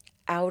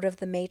out of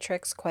the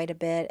Matrix quite a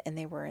bit, and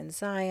they were in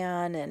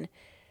Zion, and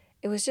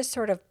it was just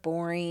sort of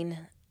boring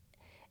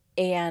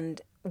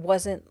and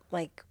wasn't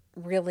like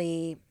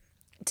really,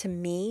 to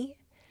me,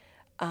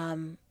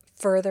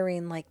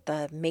 furthering like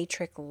the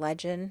Matrix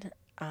legend,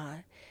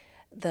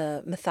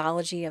 the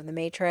mythology of the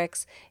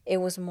Matrix. It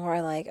was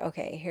more like,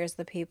 okay, here's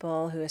the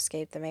people who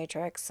escaped the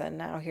Matrix, and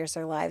now here's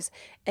their lives.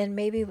 And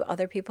maybe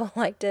other people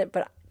liked it,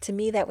 but to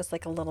me, that was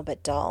like a little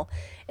bit dull.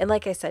 And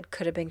like I said,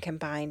 could have been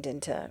combined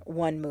into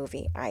one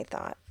movie, I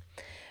thought.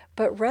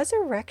 But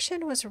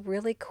Resurrection was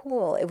really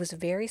cool. It was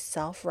very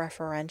self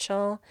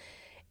referential.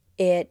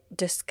 It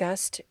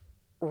discussed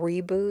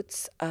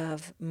reboots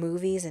of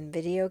movies and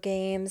video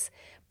games,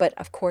 but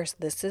of course,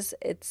 this is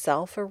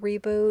itself a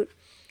reboot.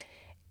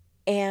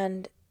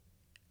 And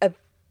a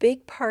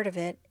big part of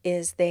it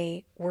is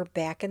they were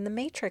back in the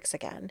Matrix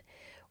again,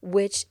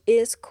 which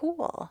is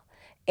cool.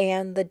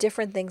 And the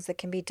different things that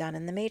can be done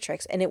in the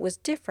Matrix. And it was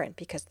different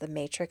because the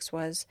Matrix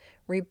was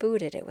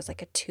rebooted. It was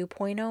like a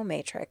 2.0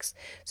 Matrix.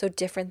 So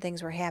different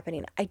things were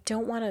happening. I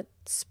don't want to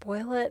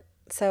spoil it,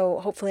 so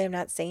hopefully I'm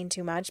not saying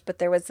too much, but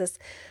there was this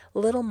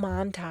little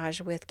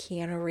montage with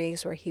Keanu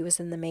Reeves where he was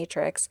in the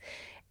Matrix,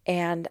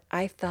 and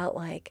I felt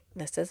like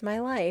this is my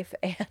life.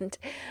 And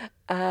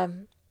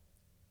um,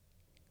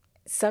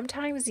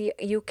 sometimes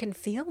you can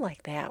feel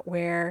like that,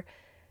 where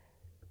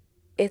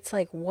it's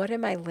like, what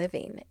am I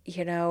living?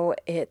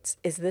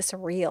 Is this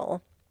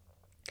real?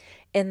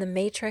 And the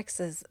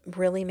Matrix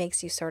really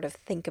makes you sort of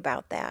think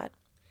about that.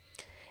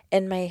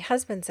 And my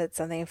husband said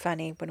something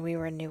funny when we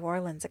were in New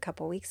Orleans a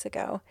couple weeks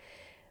ago.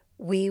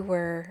 We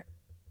were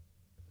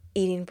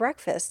eating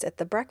breakfast at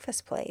the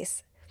breakfast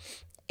place,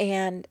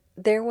 and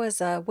there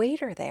was a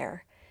waiter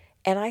there.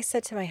 And I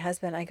said to my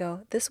husband, I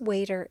go, this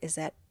waiter is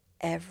at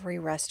every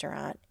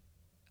restaurant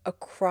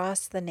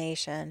across the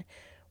nation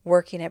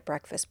working at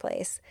breakfast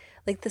place.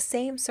 Like the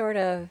same sort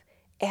of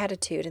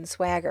attitude and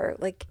swagger.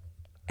 Like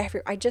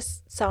I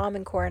just saw him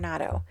in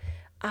Coronado.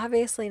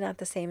 Obviously not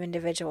the same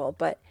individual,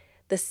 but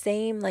the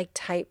same like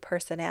type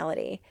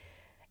personality.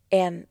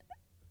 And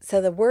so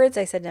the words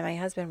I said to my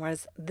husband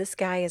was, this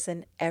guy is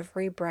in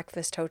every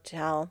breakfast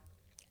hotel,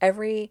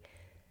 every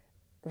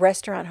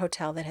restaurant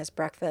hotel that has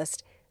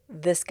breakfast.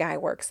 This guy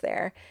works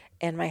there.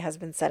 And my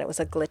husband said it was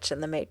a glitch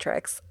in the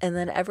Matrix. And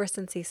then ever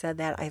since he said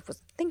that, I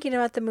was thinking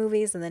about the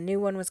movies, and the new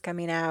one was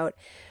coming out,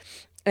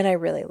 and I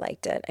really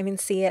liked it. I mean,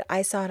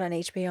 I saw it on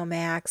HBO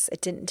Max. It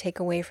didn't take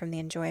away from the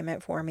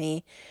enjoyment for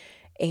me.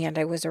 And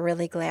I was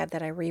really glad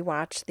that I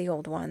rewatched the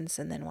old ones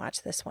and then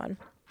watched this one.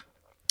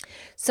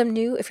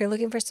 If you're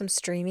looking for some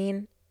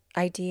streaming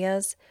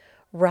ideas,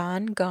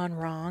 Ron Gone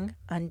Wrong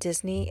on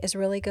Disney is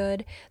really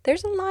good.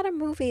 There's a lot of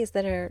movies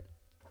that are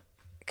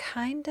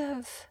kind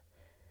of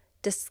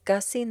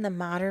discussing the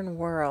modern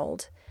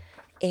world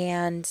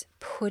and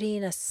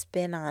putting a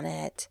spin on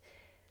it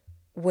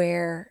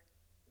where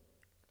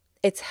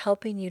it's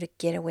helping you to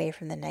get away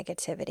from the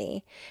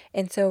negativity.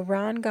 And so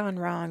Ron Gone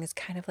Wrong is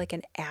kind of like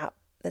an app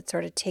that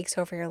sort of takes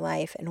over your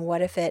life. And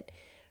what if it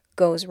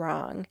goes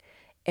wrong?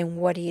 And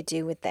what do you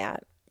do with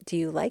that? Do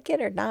you like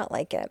it or not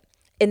like it?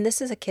 And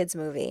this is a kid's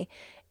movie.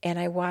 And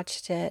I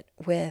watched it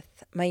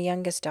with my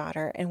youngest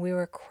daughter, and we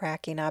were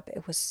cracking up.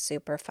 It was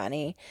super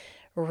funny.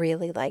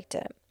 Really liked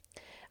it.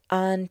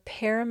 On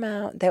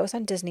Paramount, that was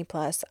on Disney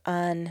Plus.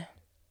 On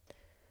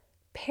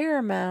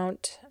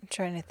Paramount, I'm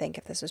trying to think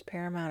if this was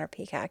Paramount or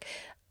Peacock.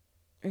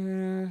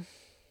 On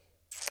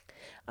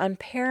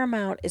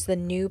Paramount is the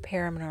new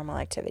Paranormal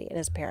Activity. It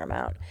is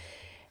Paramount.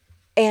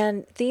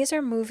 And these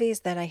are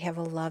movies that I have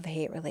a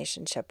love-hate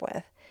relationship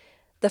with.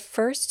 The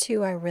first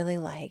two I really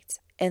liked,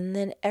 and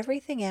then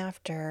everything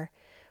after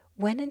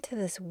went into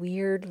this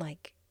weird,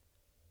 like,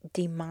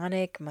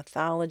 demonic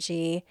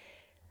mythology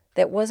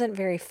that wasn't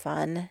very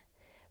fun.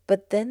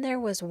 But then there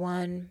was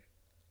one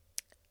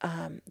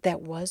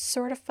that was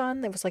sort of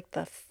fun. That was like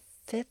the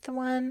fifth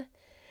one.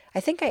 I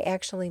think I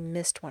actually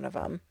missed one of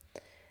them.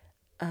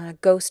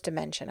 Ghost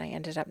Dimension I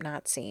ended up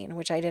not seeing,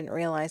 which I didn't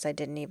realize I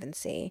didn't even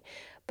see.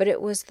 But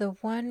it was the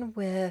one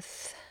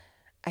with,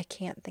 I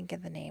can't think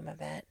of the name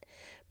of it,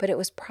 but it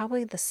was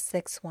probably the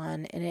sixth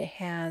one, and it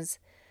has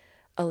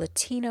a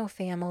Latino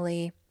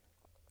family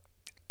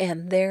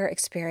and their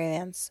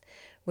experience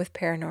with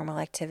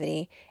paranormal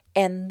activity.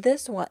 And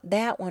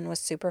that one was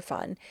super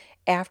fun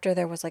after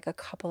there was like a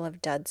couple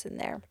of duds in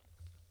there.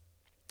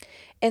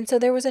 And so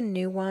there was a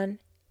new one,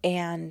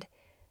 and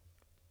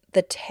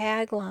the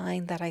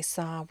tagline that I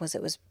saw was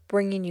it was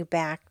bringing you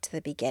back to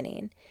the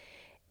beginning.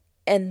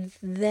 And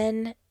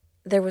then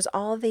there was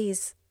all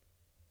these,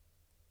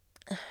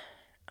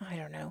 I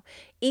don't know,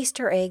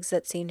 Easter eggs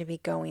that seemed to be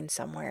going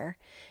somewhere.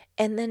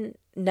 And then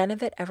none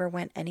of it ever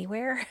went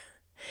anywhere.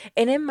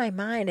 And in my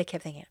mind, I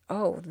kept thinking,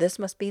 oh, this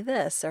must be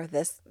this, or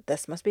this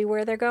must be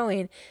where they're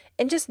going.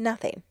 And just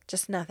nothing,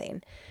 just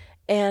nothing.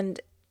 And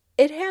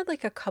it had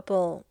like a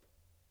couple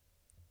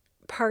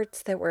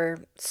parts that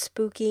were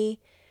spooky,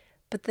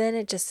 but then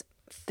it just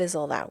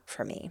fizzled out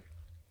for me.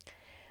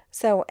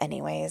 So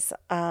anyways,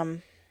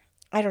 I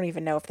don't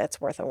even know if that's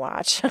worth a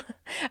watch.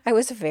 I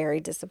was very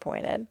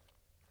disappointed.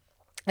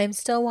 I'm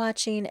still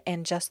watching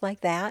And Just Like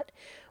That,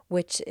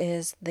 which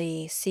is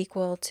the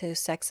sequel to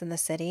Sex and the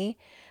City.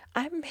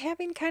 I'm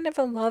having kind of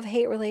a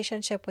love-hate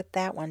relationship with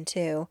that one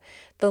too.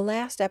 The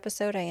last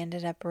episode I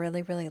ended up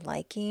really, really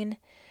liking.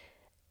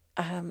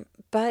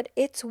 But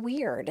it's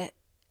weird.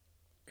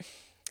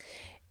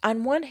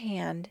 On one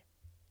hand,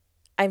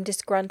 I'm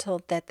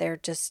disgruntled that they're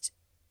just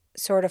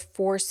sort of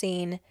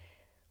forcing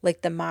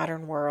like the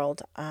modern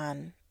world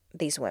on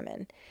these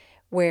women,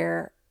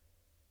 where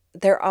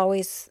they're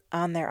always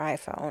on their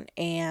iPhone,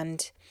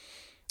 and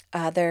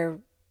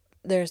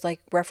there's like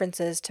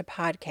references to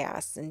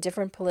podcasts and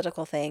different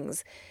political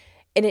things,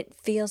 and it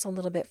feels a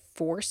little bit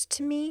forced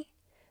to me.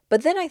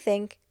 But then I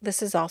think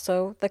this is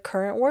also the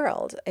current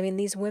world. I mean,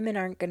 these women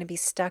aren't going to be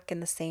stuck in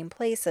the same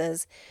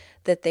places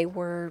that they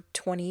were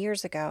 20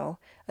 years ago,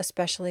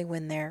 especially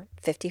when they're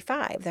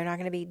 55. They're not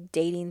going to be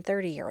dating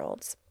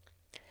 30-year-olds.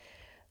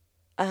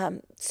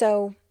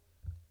 So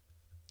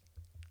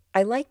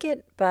I like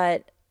it,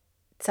 but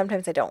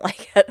sometimes I don't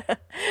like it.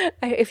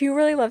 If you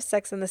really love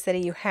Sex and the City,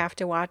 you have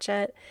to watch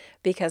it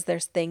because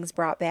there's things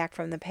brought back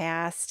from the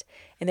past,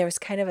 and there was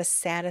kind of a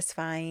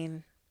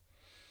satisfying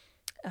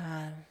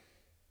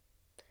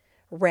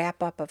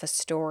wrap up of a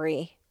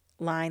story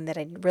line that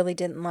I really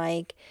didn't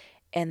like,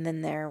 and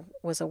then there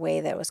was a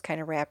way that was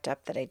kind of wrapped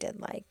up that I did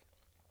like.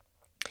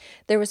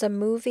 There was a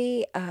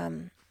movie,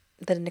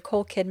 the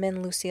Nicole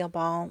Kidman, Lucille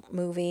Ball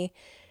movie.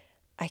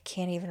 I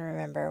can't even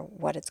remember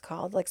what it's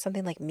called. Like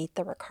something like Meet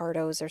the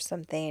Ricardos or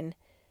something.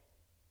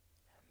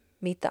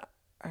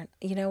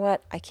 You know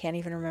what? I can't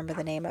even remember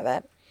the name of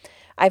it.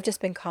 I've just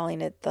been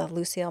calling it the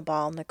Lucille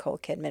Ball, Nicole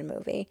Kidman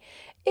movie.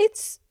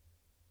 It's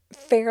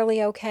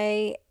fairly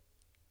okay.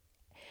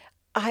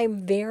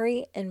 I'm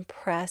very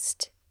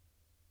impressed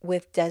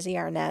with Desi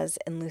Arnaz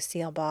and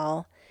Lucille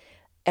Ball,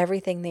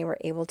 everything they were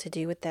able to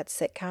do with that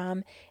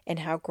sitcom and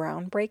how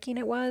groundbreaking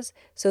it was.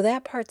 So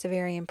that part's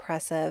very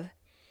impressive.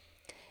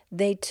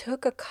 They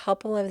took a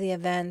couple of the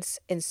events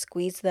and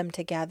squeezed them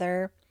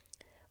together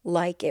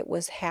like it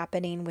was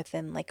happening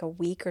within like a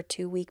week or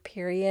 2 week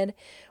period,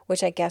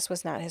 which I guess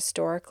was not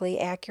historically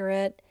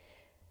accurate.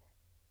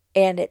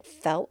 And it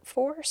felt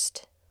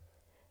forced.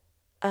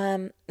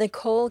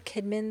 Nicole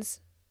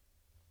Kidman's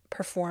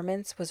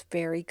performance was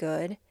very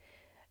good,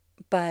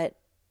 but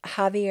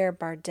Javier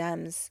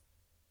Bardem's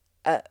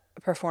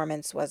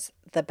performance was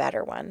the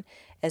better one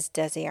as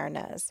Desi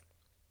Arnaz.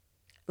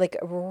 Like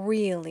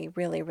really,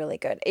 really, really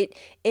good.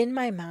 In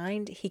my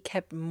mind, he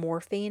kept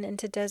morphing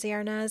into Desi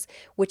Arnaz,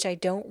 which I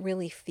don't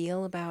really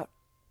feel about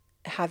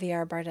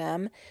Javier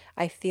Bardem.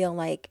 I feel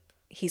like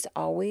he's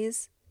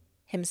always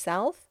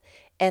himself,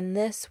 and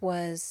this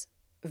was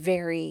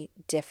very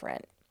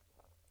different.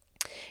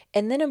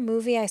 And then a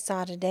movie I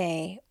saw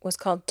today was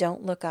called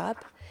Don't Look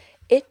Up.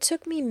 It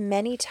took me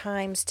many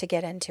times to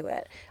get into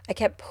it. I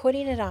kept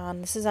putting it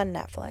on. This is on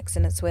Netflix,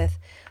 and it's with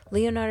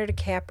Leonardo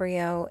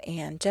DiCaprio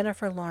and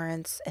Jennifer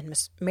Lawrence and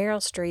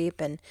Meryl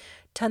Streep and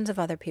tons of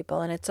other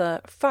people, and it's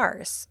a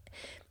farce.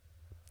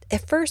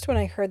 At first, when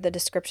I heard the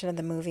description of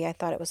the movie, I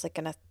thought it was like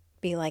going to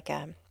be like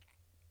a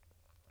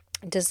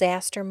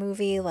disaster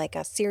movie, like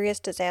a serious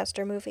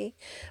disaster movie,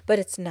 but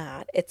it's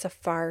not. It's a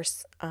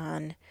farce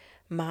on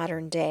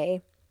modern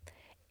day,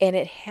 and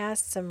it has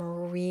some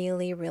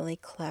really, really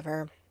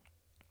clever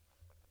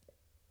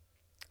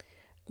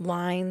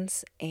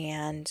lines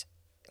and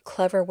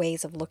clever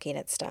ways of looking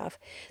at stuff.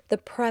 The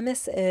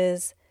premise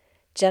is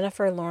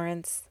Jennifer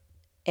Lawrence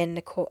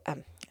and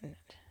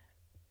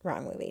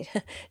wrong movie.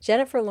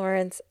 Jennifer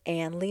Lawrence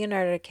and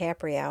Leonardo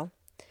DiCaprio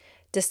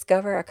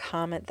discover a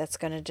comet that's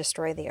going to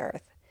destroy the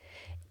Earth.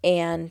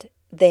 And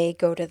they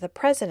go to the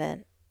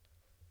president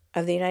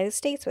of the United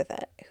States with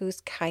it, who's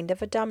kind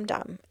of a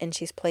dum-dum, and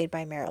she's played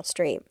by Meryl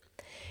Streep.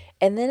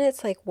 And then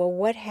it's like, well,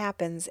 what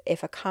happens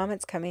if a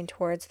comet's coming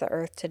towards the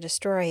Earth to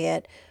destroy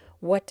it?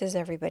 What does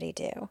everybody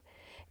do?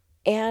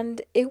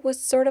 And it was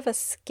sort of a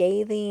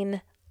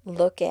scathing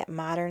look at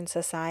modern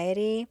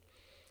society,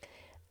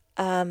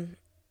 but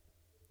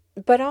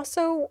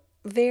also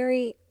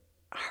very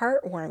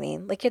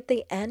heartwarming. Like at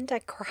the end, I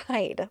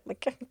cried.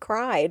 Like I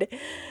cried.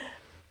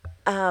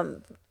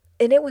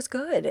 and it was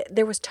good.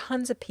 There was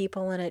tons of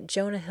people in it.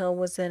 Jonah Hill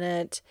was in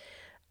it.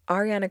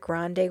 Ariana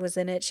Grande was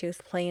in it. She was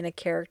playing a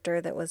character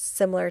that was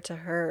similar to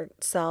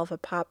herself, a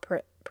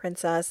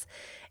princess,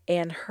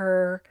 and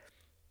her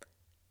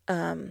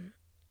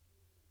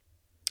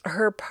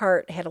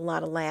part had a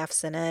lot of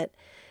laughs in it.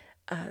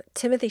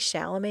 Timothy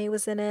Chalamet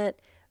was in it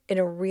in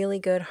a really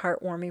good,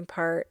 heartwarming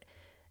part.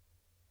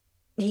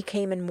 He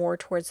came in more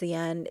towards the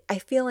end. I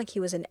feel like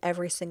he was in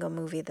every single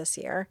movie this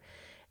year,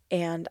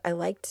 and I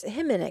liked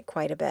him in it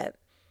quite a bit.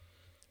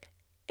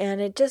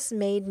 And it just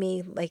made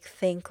me like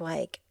think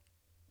like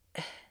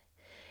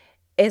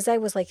as I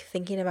was like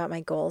thinking about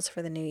my goals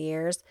for the New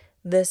Year's,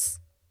 this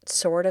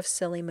sort of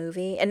silly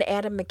movie, and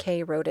Adam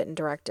McKay wrote it and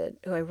directed,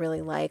 who I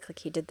really like. Like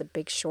he did The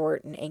Big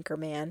Short and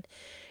Anchorman.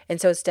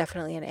 And so it's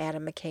definitely an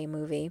Adam McKay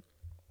movie.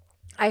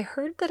 I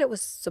heard that it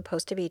was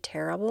supposed to be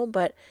terrible,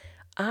 but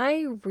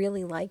I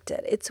really liked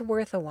it. It's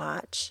worth a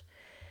watch.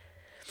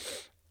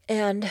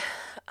 And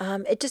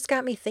it just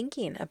got me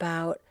thinking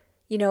about,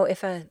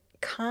 if a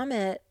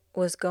comet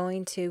was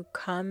going to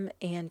come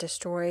and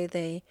destroy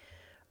the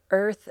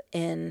Earth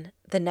in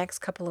the next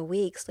couple of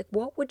weeks, like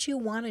what would you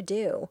want to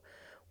do?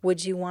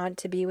 Would you want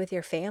to be with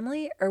your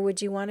family, or would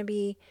you want to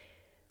be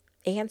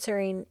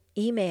answering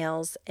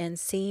emails and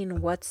seeing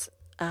what's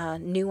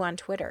new on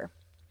Twitter?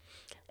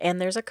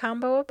 And there's a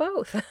combo of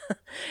both.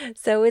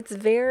 So it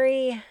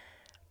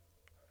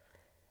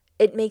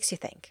makes you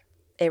think.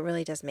 It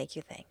really does make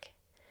you think.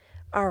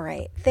 All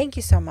right. Thank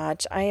you so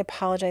much. I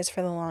apologize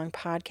for the long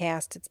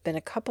podcast. It's been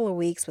a couple of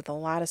weeks with a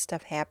lot of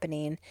stuff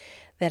happening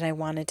that I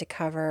wanted to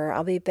cover.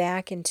 I'll be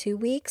back in 2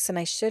 weeks, and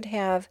I should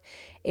have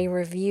a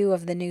review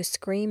of the new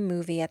Scream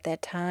movie at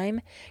that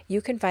time.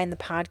 You can find the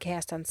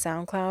podcast on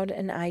SoundCloud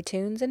and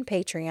iTunes and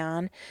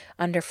Patreon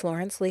under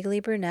Florence Legally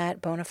Brunette,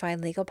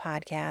 Bonafide Legal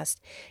Podcast.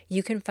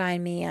 You can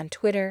find me on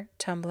Twitter,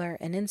 Tumblr,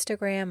 and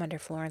Instagram under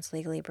Florence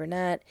Legally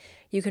Brunette.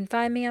 You can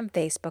find me on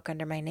Facebook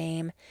under my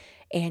name,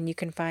 and you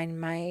can find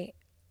my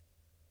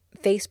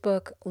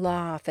Facebook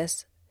Law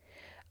Office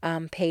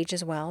page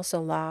as well.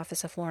 So Law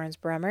Office of Florence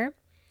Bremer.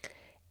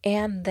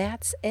 And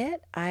that's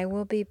it. I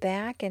will be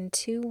back in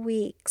 2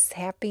 weeks.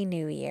 Happy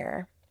New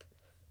Year.